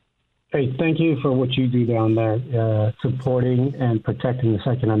 Hey, thank you for what you do down there, supporting and protecting the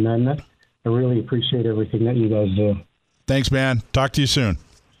Second Amendment. I really appreciate everything that you guys do. Thanks, man. Talk to you soon.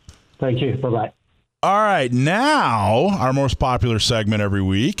 Thank you. Bye-bye. All right, now our most popular segment every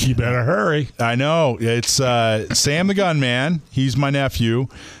week. You better hurry. I know. It's Sam the Gunman. He's my nephew.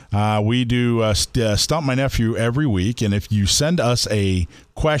 We do Stump My Nephew every week, and if you send us a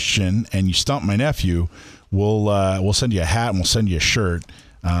question and you stump my nephew, we'll send you a hat and we'll send you a shirt.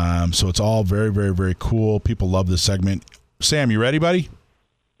 So it's all very, very, very cool. People love this segment. Sam, you ready, buddy?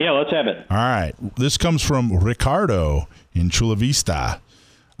 Yeah, let's have it. All right. This comes from Ricardo in Chula Vista.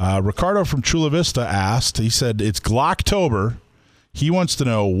 Ricardo from Chula Vista asked, he said, it's Glocktober. He wants to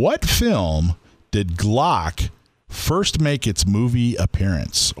know, what film did Glock first make its movie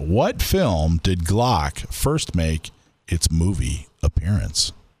appearance? What film did Glock first make its movie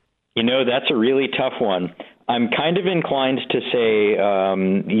appearance? You know, that's a really tough one. I'm kind of inclined to say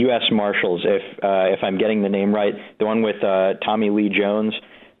U.S. Marshals, if I'm getting the name right, the one with Tommy Lee Jones.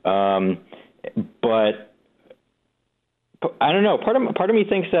 But I don't know. Part of me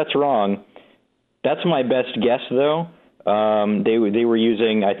thinks that's wrong. That's my best guess, though. They were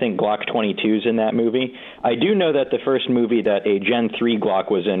using, I think, Glock 22s in that movie. I do know that the first movie that a Gen 3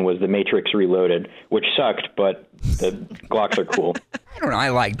 Glock was in was The Matrix Reloaded, which sucked, but the Glocks are cool. I don't know. I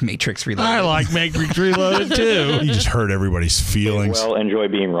liked Matrix Reloaded. I like Matrix Reloaded, too. You just hurt everybody's feelings. Well, enjoy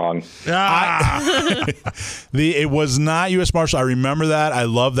being wrong. It was not U.S. Marshal. I remember that. I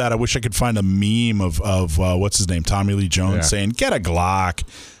love that. I wish I could find a meme of what's his name, Tommy Lee Jones, saying, get a Glock.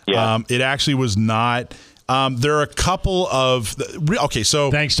 Yeah. It actually was not. There are a couple of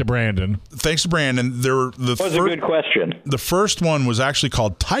so thanks to Brandon. That was a good question. The first one was actually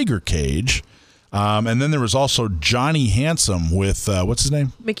called Tiger Cage, and then there was also Johnny Handsome with what's his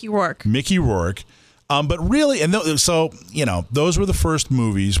name? Mickey Rourke. But really, and those were the first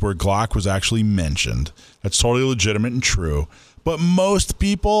movies where Glock was actually mentioned. That's totally legitimate and true. But most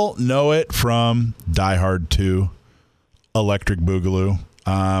people know it from Die Hard 2, Electric Boogaloo.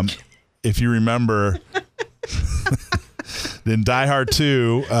 If you remember, in Die Hard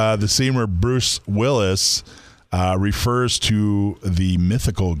 2, the scene where Bruce Willis refers to the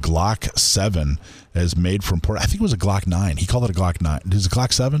mythical Glock 7 as made from I think it was a Glock 9. He called it a Glock 9. Is it a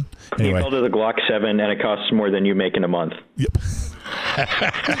Glock 7? Anyway. He called it a Glock 7, and it costs more than you make in a month. Yep.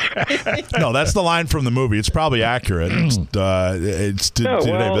 No, that's the line from the movie. It's probably accurate. Today, but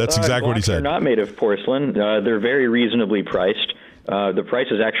that's exactly what he said. They're not made of porcelain. They're very reasonably priced. The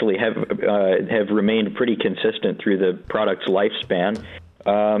prices actually have remained pretty consistent through the product's lifespan,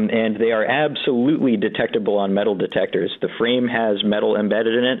 and they are absolutely detectable on metal detectors. The frame has metal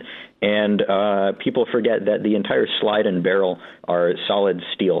embedded in it, and people forget that the entire slide and barrel are solid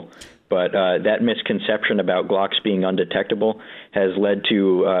steel. But that misconception about Glocks being undetectable has led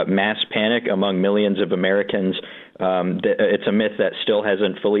to mass panic among millions of Americans. It's a myth that still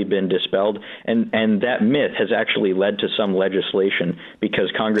hasn't fully been dispelled, and that myth has actually led to some legislation because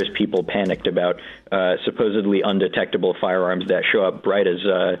Congress people panicked about supposedly undetectable firearms that show up bright as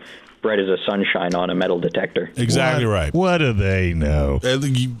a sunshine on a metal detector. Exactly right. What do they know?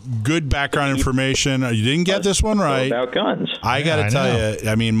 Good background information. You didn't get this one right. About guns. I got to tell you,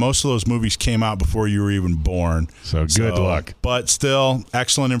 I mean, most of those movies came out before you were even born. So good luck. But still,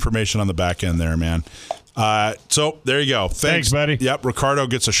 excellent information on the back end there, man. So there you go. Thanks, buddy. Yep, Ricardo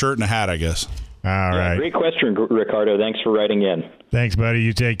gets a shirt and a hat, I guess. All right. Great question, Ricardo. Thanks for writing in. Thanks, buddy.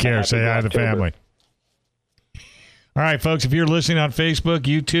 You take care. Say hi to the family. All right, folks, if you're listening on Facebook,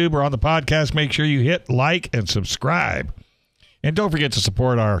 YouTube, or on the podcast, make sure you hit like and subscribe. And don't forget to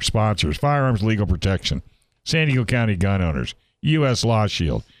support our sponsors, Firearms Legal Protection, San Diego County Gun Owners, U.S. Law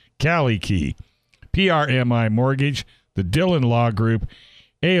Shield, Cali Key, PRMI Mortgage, the Dillon Law Group,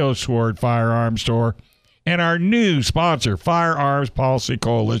 A.O. Sword Firearms Store, and our new sponsor, Firearms Policy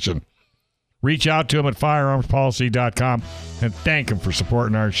Coalition. Reach out to them at firearmspolicy.com and thank them for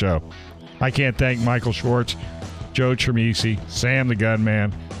supporting our show. I can't thank Michael Schwartz, Joe Tremisi, Sam the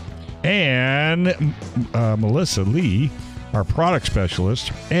Gunman, and Melissa Lee, our product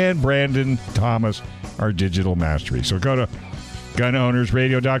specialist, and Brandon Thomas, our digital mastery. So go to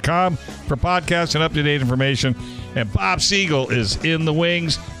gunownersradio.com for podcasts and up-to-date information. And Bob Siegel is in the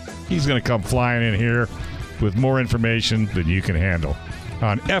wings. He's going to come flying in here with more information than you can handle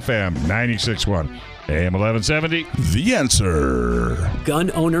on FM 96.1, AM 1170. The Answer.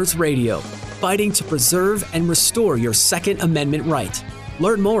 Gun Owners Radio, fighting to preserve and restore your Second Amendment right.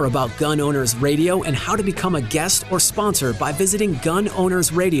 Learn more about Gun Owners Radio and how to become a guest or sponsor by visiting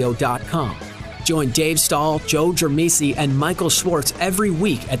gunownersradio.com. Join Dave Stahl, Joe Germisi, and Michael Schwartz every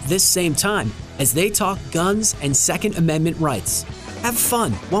week at this same time as they talk guns and Second Amendment rights. Have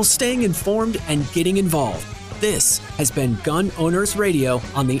fun while staying informed and getting involved. This has been Gun Owners Radio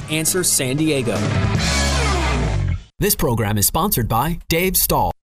on The Answer San Diego. This program is sponsored by Dave Stahl.